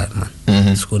perfecte vibe, man.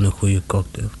 Het is gewoon een goede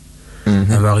cocktail.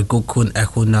 En waar ik ook gewoon echt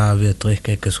goed naar weer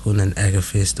terugkijk, is gewoon een eigen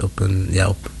feest op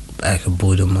eigen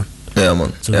bodem, man. Ja,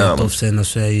 man. Het zou wel tof zijn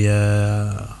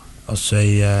als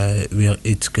wij weer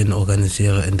iets kunnen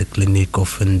organiseren in de kliniek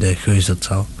of in de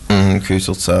Geuzelzaal.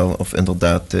 Geuzelzaal of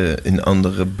inderdaad in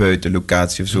andere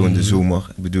buitenlocatie of zo in de zomer.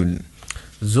 Ik bedoel...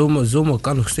 Zomer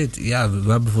kan nog steeds. Ja,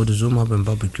 we hebben voor de zomer een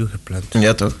barbecue gepland.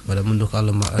 Ja, toch? Maar dat moet nog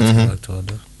allemaal uitgewerkt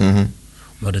worden.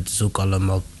 Maar dat is ook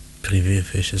allemaal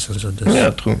privéfeestjes en zo. Dus.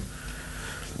 Ja, true.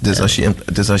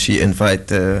 Dus als je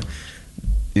invite...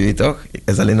 je weet toch?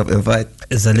 Is alleen op invite.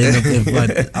 Is alleen op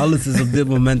invite. Alles is op dit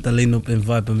moment alleen op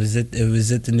invite. En we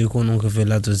zitten nu gewoon ongeveer,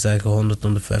 laten we zeggen,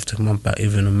 150 man per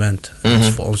evenement. Dat is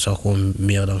voor ons al gewoon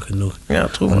meer dan genoeg. Ja,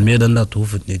 true. Want meer dan dat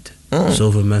hoeft het niet.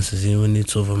 Zoveel mensen zien we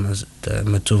niet.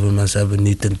 Met zoveel mensen hebben we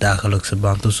niet een dagelijkse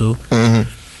band of zo.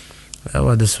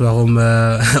 Ja, dus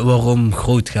waarom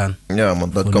groot gaan? Ja,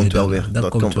 want dat komt wel weer. Dat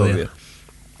komt wel weer.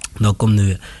 Dat komt nu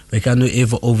weer. We gaan nu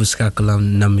even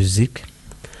overschakelen naar muziek.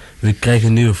 We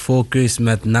krijgen nu een voorkeus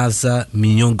met NASA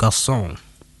Mignon Garçon.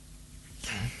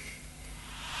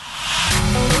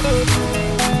 Garçon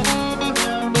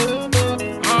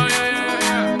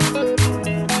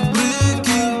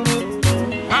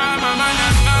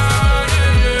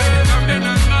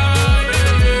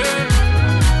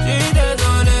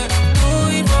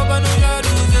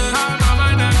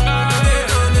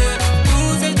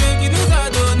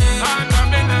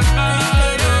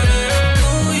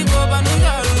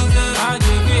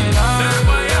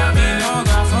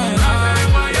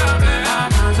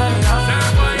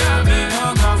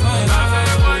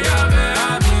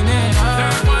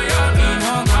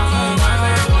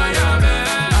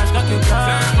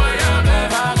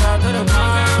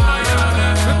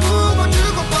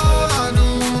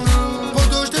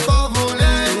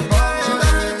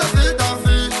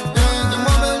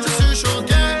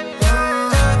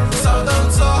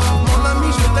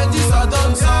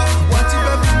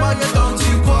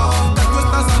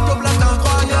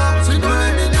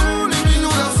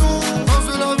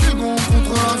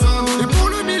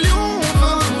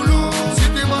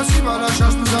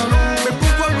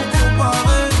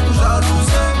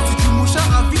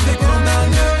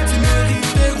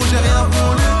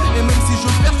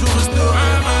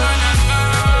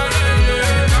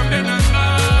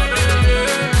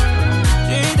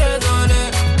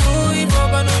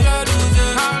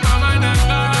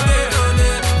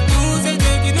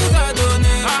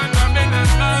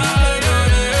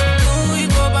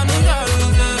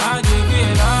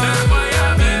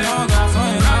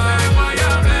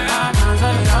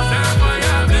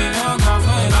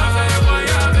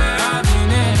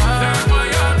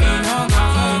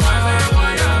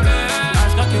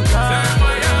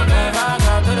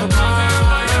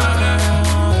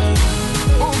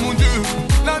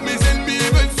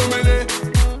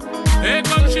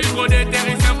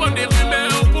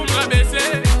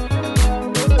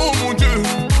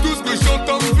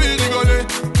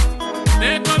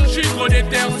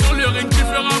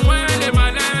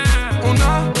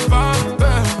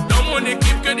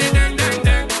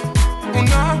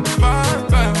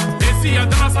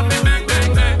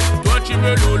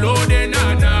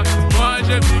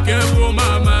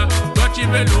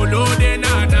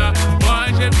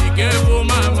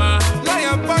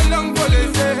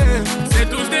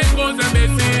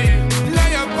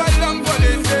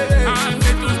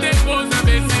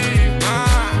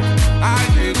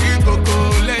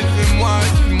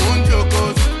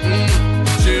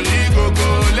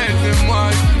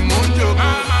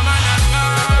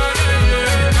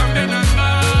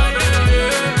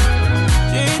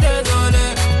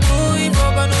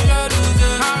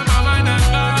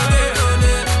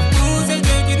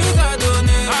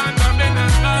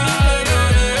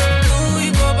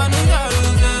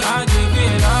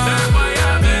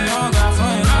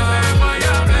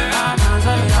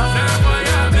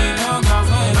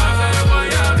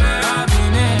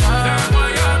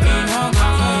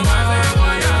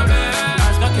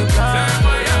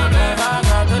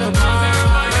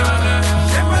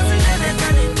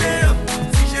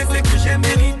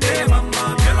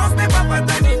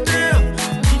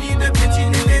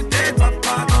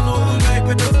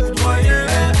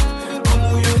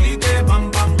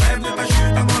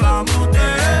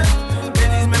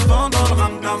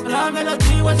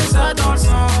c'est ça dans le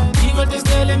sang. Ils veulent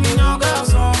tester les mignons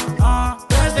garçons.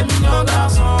 Teste les mignons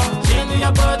garçons. Chez nous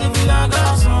y'a pas de vilains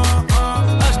garçons.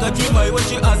 Hashtag du maï, ouais,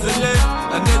 j'suis azelé.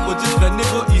 Un négro discret,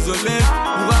 négro isolé.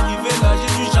 Pour arriver là,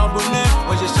 j'ai dû charbonner.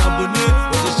 Ouais, j'ai charbonné,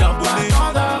 ouais, j'ai charbonné.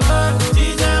 Sans arrêt, 10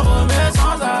 euros, mais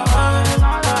sans arrêt.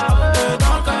 Et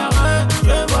dans le carré, je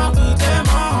veux voir tous tes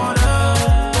mandats.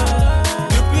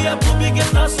 Depuis la première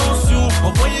l'ascension,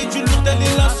 envoyer du lourd, telle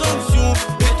est la sanction.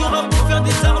 Et tout rap pour faire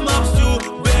des arts martiaux.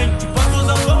 Bang, tu passes aux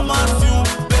informations.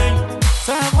 Bang,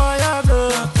 c'est incroyable,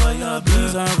 incroyable,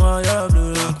 c'est incroyable,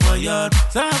 incroyable,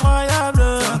 c'est incroyable,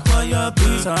 incroyable,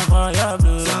 c'est incroyable,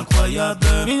 c'est incroyable.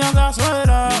 Mignon garçon est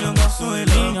là, mignon garçon est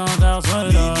là, mignon garçon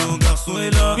est là, mignon garçon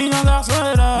est là, mignon garçon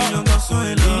est là, mignon garçon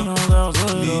est là,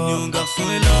 mignon garçon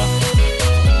est là.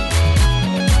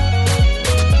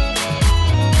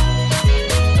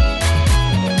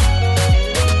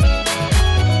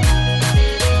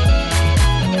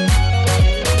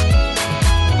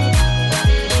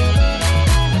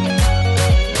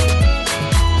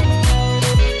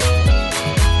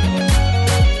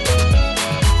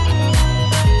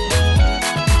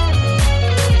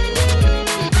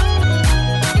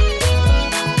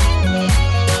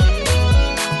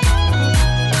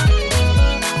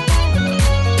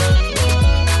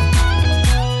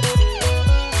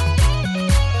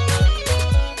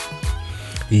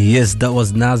 Yes, dat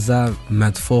was NASA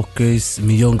met Focus,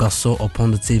 Miljoen Garçon op 107.5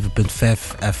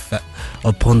 FM,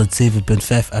 op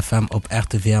 107.5 FM op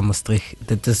RTVA Maastricht.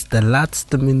 Dit is de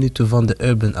laatste minuten van de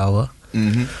Urban Hour.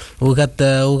 Hoe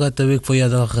gaat de week voor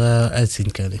jou er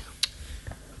uitzien, Kelly?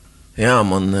 Ja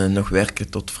man, nog werken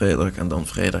tot vrijdag en dan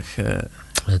vrijdag...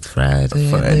 Het Friday.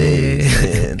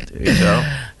 Weet je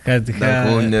wel. Dan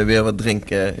gewoon weer wat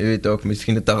drinken. Je weet ook,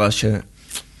 misschien het terrasje.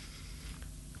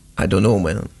 I don't know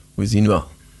man. We zien wel.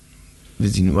 We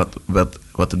zien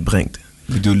wat het brengt.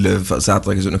 Ik bedoel,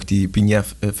 zaterdag is ook nog die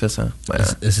Piña-festa.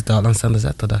 Is het al aanstaande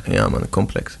zaterdag? Ja man, een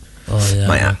complex. Oh ja.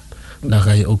 Maar ja. Dan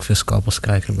ga je ook veel scalpers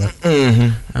krijgen.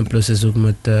 En plus is ook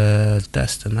met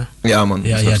testen, hè? Ja man,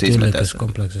 ja, nog steeds met testen. Is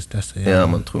complex is testen. Ja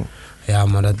man, true. Ja,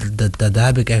 maar daar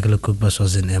heb ik eigenlijk ook best wel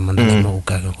zin in, man. Dat is maar ook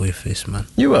echt een goede feest, man.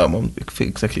 Jawel, man.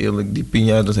 Ik zeg je eerlijk, die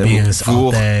Piña, dat hebben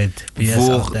we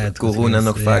voor corona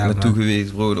nog vaak naartoe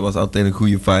geweest, bro. Dat was altijd een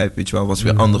goede vibe, weet je wel. Was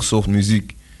weer een ander soort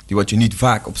muziek. Die wat je niet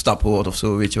vaak op stap hoort of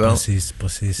zo, weet je wel.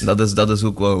 Precies. Dat is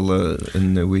ook wel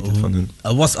een weet het van hun.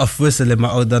 Het was afwisselen,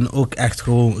 maar dan ook echt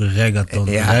gewoon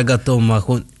reggaeton. Ja. Reggaeton, maar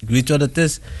gewoon, weet je wat het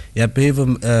is? Je hebt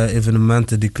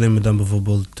evenementen die klimmen dan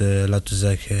bijvoorbeeld, laten we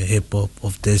zeggen, hip-hop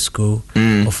of disco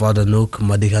of wat dan ook.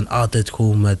 Maar die gaan altijd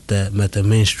gewoon met de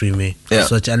mainstream mee. Ja. Dus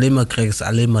wat je alleen maar krijgt is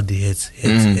alleen maar die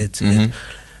hits.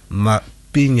 Maar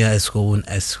Piña is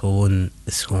gewoon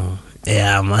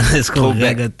ja man, het is gewoon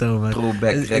reggaeton man.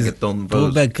 Throwback reggaeton.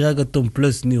 Throwback reggaeton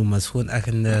plus nieuw man, het is gewoon echt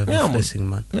een verfrissing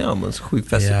man. Ja man, het is een goede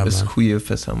festa, het is een goede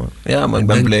festa man. Ja man, ik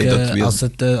ben blij dat het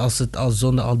weer... Als het al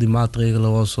zonder al die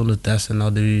maatregelen was, zonder testen en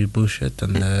al die bullshit,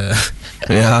 dan...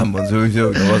 Ja man,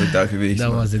 sowieso, dan was ik daar geweest.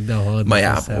 Dan was ik daar hoor. Maar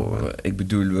ja bro, ik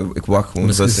bedoel, ik wacht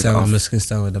gewoon rustig af. Misschien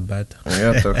staan we daar buiten.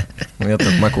 Ja toch,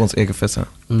 maken we ons eigen festa.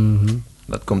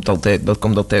 Dat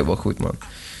komt altijd wel goed man.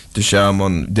 Dus ja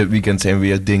man, dit weekend zijn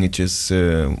weer dingetjes.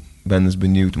 Ben eens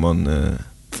benieuwd man.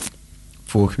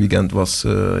 Vorig weekend was,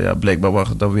 blijkbaar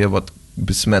waren er weer wat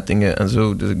besmettingen en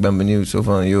zo. Dus ik ben benieuwd zo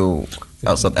van,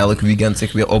 als dat elk weekend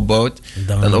zich weer opbouwt,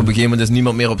 dan op een gegeven moment is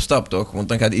niemand meer op stap toch? Want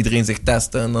dan gaat iedereen zich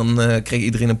testen en dan krijgt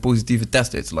iedereen een positieve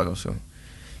testuitslag of zo.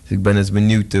 Dus ik ben eens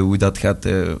benieuwd hoe dat gaat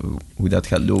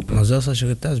lopen. Maar zelfs als je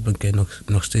getest bent, kun je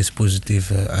nog steeds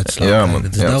positieve uitslag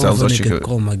krijgen. Dus zelfs als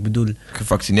je maar ik bedoel,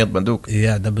 gevaccineerd bent ook.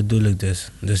 Ja, dat bedoel ik dus.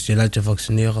 Dus je laat je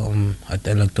vaccineren om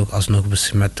uiteindelijk toch alsnog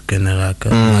besmet te kunnen raken.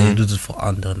 Maar je doet het voor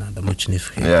anderen, dat moet je niet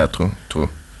vergeten. Ja, true.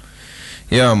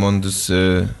 Ja man, dus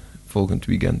volgend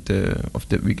weekend, of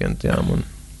dit weekend, ja man.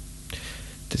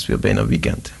 Het is weer bijna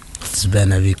weekend. Het is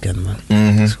bijna weekend, man.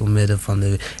 Het is gewoon midden van de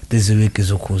week. Deze week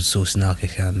is ook gewoon zo snel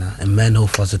gegaan. In mijn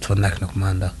hoofd was het vandaag nog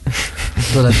maandag.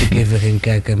 Totdat ik even ging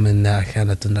kijken in mijn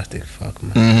agenda, toen dacht ik,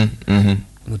 fuck man.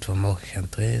 Ik moet vanmorgen gaan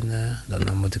trainen.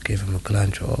 Dan moet ik even mijn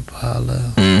kleintje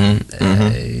ophalen.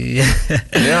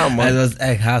 Ja, man. Het was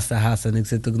echt haast. En ik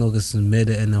zit ook nog eens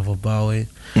midden in een verbouwing.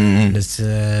 Dus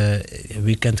het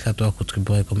weekend gaat wel goed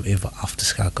gebruiken om even af te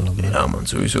schakelen, man. Ja, man,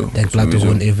 sowieso. Ik denk, laten we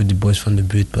gewoon even die boys van de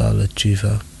buurt bellen,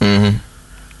 Chiva.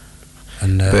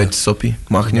 Buiten soppie.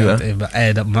 Mag nu,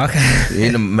 hè? Dat mag.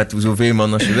 Met zoveel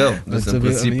man als je wil. Dus in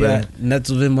principe... Ja, net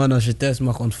zoveel man als je thuis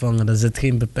mag ontvangen. Er zit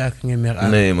geen beperkingen meer aan.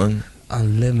 Nee, man.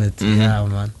 Unlimited, ja,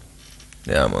 man.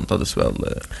 Ja, man, dat is wel...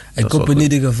 ik hoop in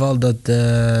ieder geval dat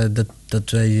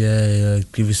wij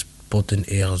spot in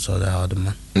ere zouden houden,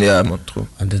 man. Ja, man, true.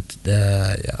 Want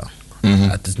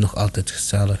het is nog altijd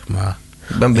gezellig, maar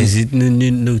Je ziet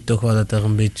nu toch wel dat er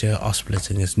een beetje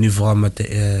afsplitsing is. Nu vooral met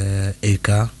de EK.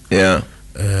 Ja.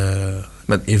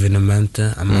 Met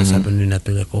evenementen. En mensen hebben nu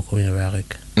natuurlijk ook weer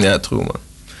werk. Ja, true, man.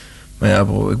 Maar ja,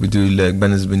 bro, ik bedoel, ik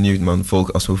ben eens benieuwd, man.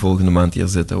 Als we volgende maand hier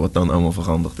zitten, wat dan allemaal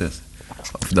veranderd is.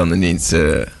 Of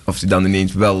die dan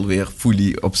ineens wel weer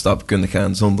fully op stap kunnen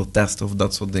gaan zonder testen of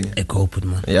dat soort dingen. Ik hoop het,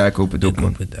 man. Ja, ik hoop het ook,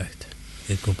 man. Ik hoop het echt.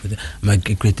 Ik hoop het. Maar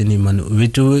ik weet het niet, man.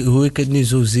 Weet je hoe ik het nu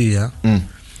zo zie, ja?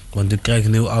 Want we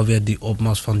krijgen nu alweer die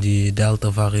opmars van die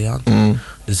Delta-variant.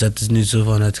 Dus het is nu zo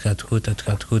van, het gaat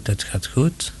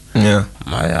goed. Ja.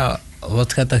 Maar ja,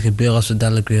 wat gaat er gebeuren als we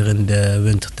dadelijk weer in de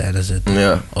wintertijden zitten?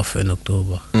 Ja. Of in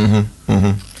oktober?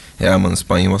 Ja, man, in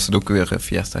Spanje was het ook weer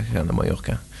fiesta gegaan naar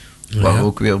Mallorca. Er waren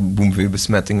ook weer boemveel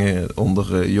besmettingen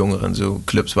onder jongeren en zo.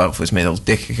 Clubs waren volgens mij al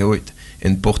dichtgegooid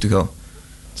in Portugal.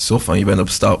 Zo van, je bent op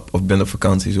stap of bent op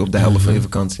vakantie, zo op de helft van je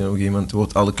vakantie. En op een gegeven moment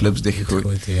wordt alle clubs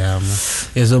dichtgegooid. Ja, man.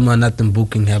 Je zou maar net een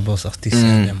boeking hebben als artiest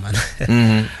zijn, man.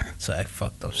 Dat zou echt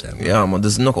fucked up zijn, man. Ja, maar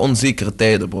dat is nog onzekere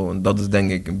tijden, bro. En dat is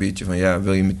denk ik een beetje van, ja,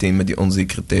 wil je meteen met die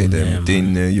onzekere tijden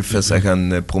meteen je vissen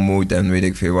gaan promoten en weet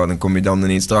ik veel wat. Dan kom je dan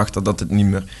ineens erachter dat het niet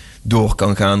meer door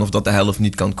kan gaan of dat de helft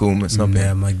niet kan komen, snap je?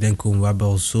 Nee, maar ik denk gewoon, we hebben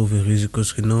al zoveel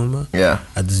risico's genomen. Ja.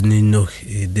 Het is nu nog,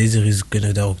 deze risico's kunnen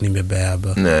we daar ook niet meer bij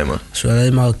hebben. Nee, man. Als we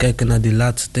alleen maar kijken naar die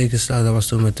laatste tegenslag, dat was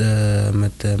toen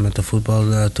met de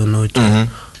voetbaltoernooitje.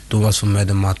 Toen was voor mij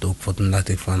de maat ook, voor toen dacht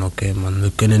ik van oké, man,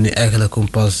 we kunnen nu eigenlijk gewoon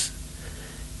pas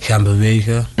gaan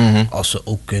bewegen als we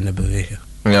ook kunnen bewegen.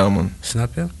 Ja, man.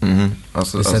 Snap je?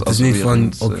 Dus het is niet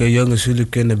van oké, jongens, jullie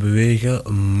kunnen bewegen,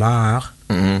 maar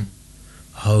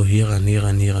hou hier en hier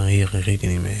en hier en hier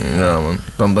rekening mee. Ja,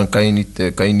 man. Dan kan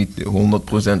je niet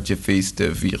 100% je feest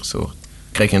vieren, soort.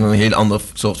 Krijg je een heel ander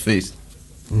soort feest.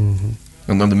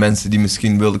 En dan de mensen die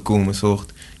misschien willen komen,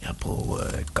 soort. Ja, bro,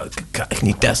 ik ga echt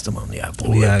niet testen, man. Ja,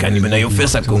 bro, ik kan niet meer naar jouw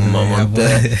vissa komen, man.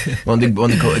 Want ik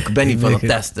ben niet van het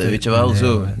testen, weet je wel, nee,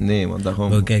 zo. Man. Nee, man, daarom.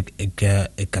 Maar kijk,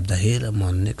 ik heb daar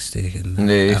helemaal niks tegen.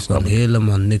 Nee, ik heb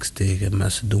helemaal niks tegen.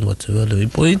 Mensen doen wat ze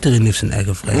willen. Iedereen heeft zijn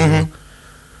eigen vrijheid.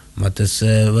 Maar het is,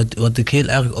 wat ik heel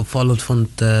erg opvallend vond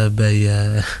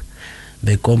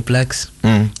bij Complex,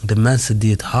 de mensen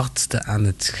die het hardste aan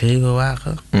het schreeuwen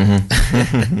waren.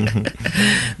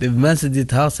 De mensen die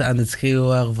het hardste aan het schreeuwen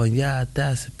waren van ja,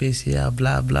 test, PCR,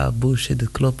 bla bla, bullshit,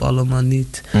 dat klopt allemaal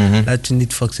niet. Laat je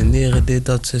niet vaccineren, dit,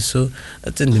 dat, zo.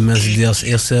 Dat zijn de mensen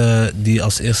die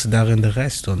als eerste daar in de rij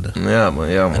stonden. Ja, man.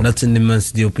 En dat zijn de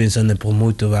mensen die opeens aan het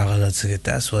promoten waren dat ze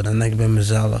getest worden. Dan denk ik bij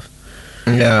mezelf.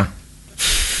 Ja.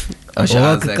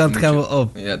 Welke kant gaan we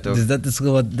op? Ja, dus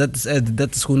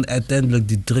dat is gewoon uiteindelijk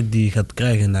die druk die je gaat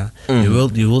krijgen.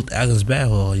 Je wilt ergens bij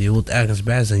horen, je wilt ergens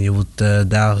bij zijn, je wilt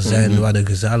daar zijn waar de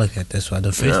gezelligheid is, waar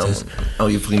de feest is. Al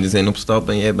je vrienden zijn op stap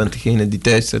en jij bent degene die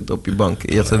thuis zit op je bank.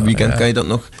 Eerste weekend kan je dat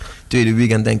nog, tweede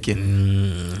weekend denk je,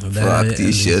 fuck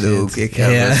die shit ook, ik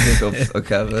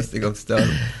ga rustig op staan.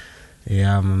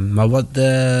 Ja, man. Maar wat...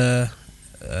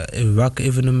 in welke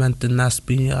evenementen naast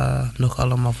Pinja nog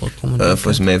allemaal voorkomen?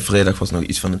 Volgens mij vrijdag was nog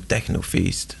iets van een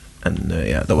technofeest. En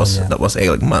dat was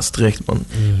eigenlijk Maastricht, man.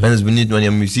 Ik ben dus benieuwd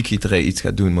wanneer muziekgieterij iets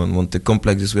gaat doen, man. Want de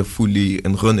complex is weer fully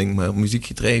in running. Maar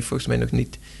muziekgieterij heeft volgens mij nog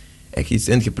niet echt iets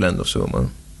ingepland of zo,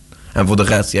 man. En voor de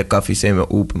rest, ja, cafés zijn weer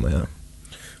open, maar ja.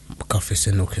 Cafés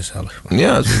zijn ook gezellig, man.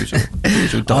 Ja, sowieso.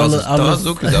 Terras is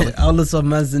ook gezellig. Alles wat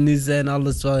mensen nu zijn,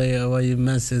 alles waar je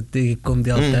mensen tegenkomt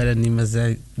die altijd niet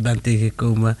meer bent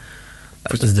tegengekomen.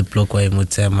 Dat is de plek waar je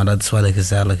moet zijn, maar dat is waar de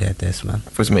gezelligheid is, man.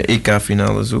 Volgens mij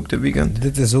EK-finale is ook de weekend.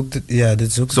 Dit is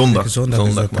ook zondag is het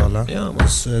al, hè? Ja,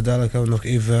 dus dadelijk gaan we nog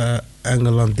even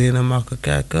Engeland-Denemarken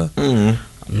kijken.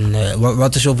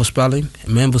 Wat is jouw voorspelling?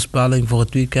 Mijn voorspelling voor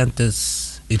het weekend is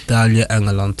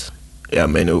Italië-Engeland. Ja,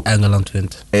 mijn ook. Engeland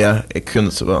wint. Ja, ik gun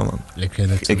het ze wel, man.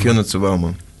 Ik gun het ze wel,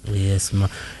 man. Yes, man.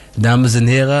 Dames en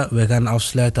heren, we gaan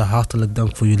afsluiten. Hartelijk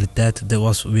dank voor jullie tijd. Dit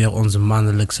was weer onze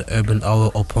maandelijkse Urban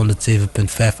Hour op 107.5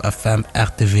 FM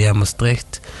RTVM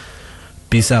Maastricht.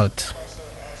 Peace out.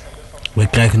 We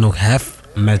krijgen nog Hef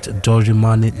met Georgie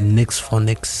Money, niks voor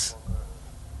niks.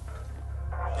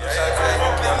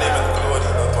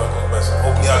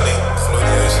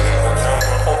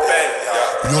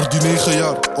 Jordi 9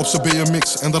 jaar, op zijn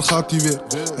BMX en daar gaat hij weer.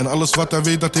 En alles wat hij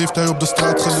weet, dat heeft hij op de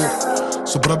straat geleerd.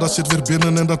 Zijn brada zit weer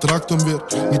binnen en dat raakt hem weer.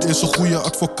 Niet eens een goede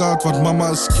advocaat, want mama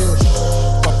is scared.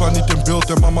 Papa niet in beeld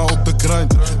en mama op de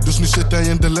grind. Dus nu zit hij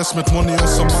in de les met money on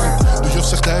zijn mind. De juf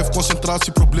zegt hij heeft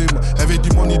concentratieproblemen. Hij weet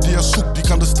die money die hij zoekt, die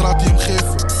kan de straat die hem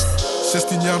geven.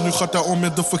 16 jaar, nu gaat hij om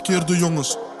met de verkeerde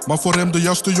jongens. Maar voor hem de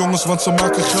juiste jongens, want ze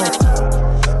maken geld.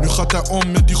 Nu gaat hij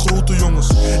om met die grote jongens.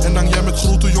 En dan jij met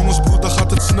grote jongens, broer, dan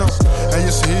gaat het snel. Hij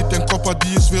is heet en koppa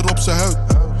die is weer op zijn huid.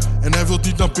 En hij wil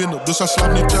niet naar binnen, dus hij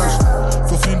slaapt niet thuis.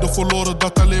 Veel vrienden verloren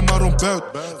dat alleen maar om buit.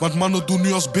 Want mannen doen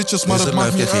nu als bitches, maar het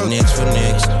maakt niet uit. Deze niks voor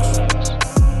niks.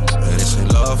 Er is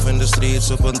geen love in de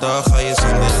streets. Op een dag ga je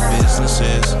zien dat het business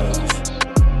is.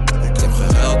 Ik heb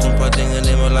gehuild een paar dingen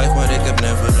in mijn life, maar ik heb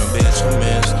never een bitch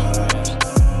gemist.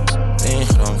 1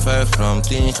 gram, 5 gram,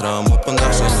 10 gram. Op een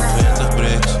dag zijn er 20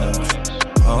 bricks.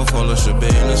 Hou vol als je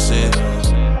benen zit.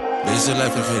 Deze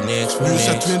lijf heeft geen niks voor niks. Nu is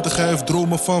hij 20, hij heeft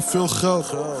dromen van veel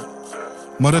geld.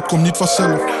 Maar het komt niet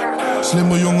vanzelf.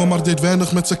 Slimme jongen, maar deed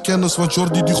weinig met zijn kennis. Want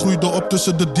Jordi die groeide op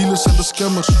tussen de dealers en de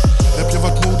scammers. Heb je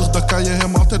wat nodig, dan kan je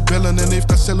hem altijd bellen. En heeft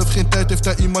hij zelf geen tijd, heeft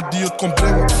hij iemand die het kon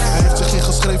brengen. Hij heeft zich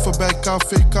ingeschreven bij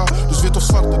KVK. Dus wit of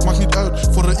zwart, het maakt niet uit.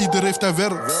 Voor ieder heeft hij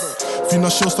werk.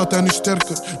 Financieel staat hij nu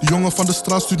sterker. Die jongen van de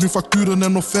straat stuurt nu facturen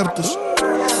en offertes.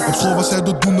 Op school was hij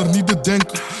de doener, niet de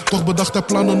denker. Toch bedacht hij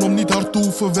plannen om niet hard te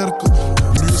hoeven werken.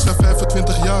 Nu is hij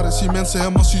 25 jaar en zien mensen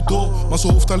hem als idool. Maar ze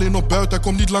hoeft alleen op buiten, hij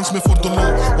komt niet langs meer voor de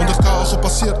lol. 100k al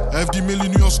gepasseerd, hij heeft die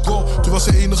miljoen nu als goal. Toen was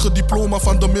zijn enige diploma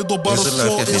van de middelbare school. Deze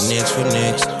lijf krijg je niks voor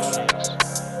niks.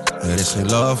 Er is geen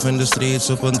love in de streets.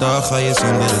 Op een dag ga je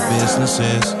zien dat het business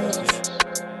is.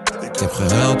 Ik heb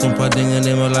gehuild een paar dingen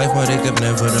in mijn life, maar ik heb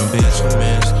never een bitch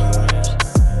gemist.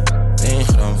 1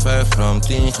 gram, 5 gram,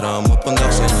 10 gram. Op een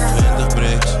dag zijn er 20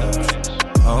 bricks.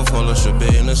 Hou vol als je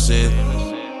benen zit.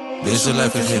 Deze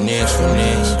lijf krijg je niks voor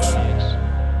niks.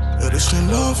 Er is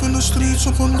geen love in de streets.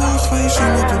 Op een dag ga je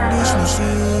zien wat het business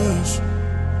is.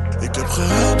 Ik heb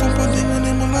gehuild een paar dingen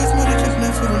in mijn life, maar ik heb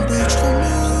never een bitch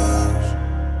gemist.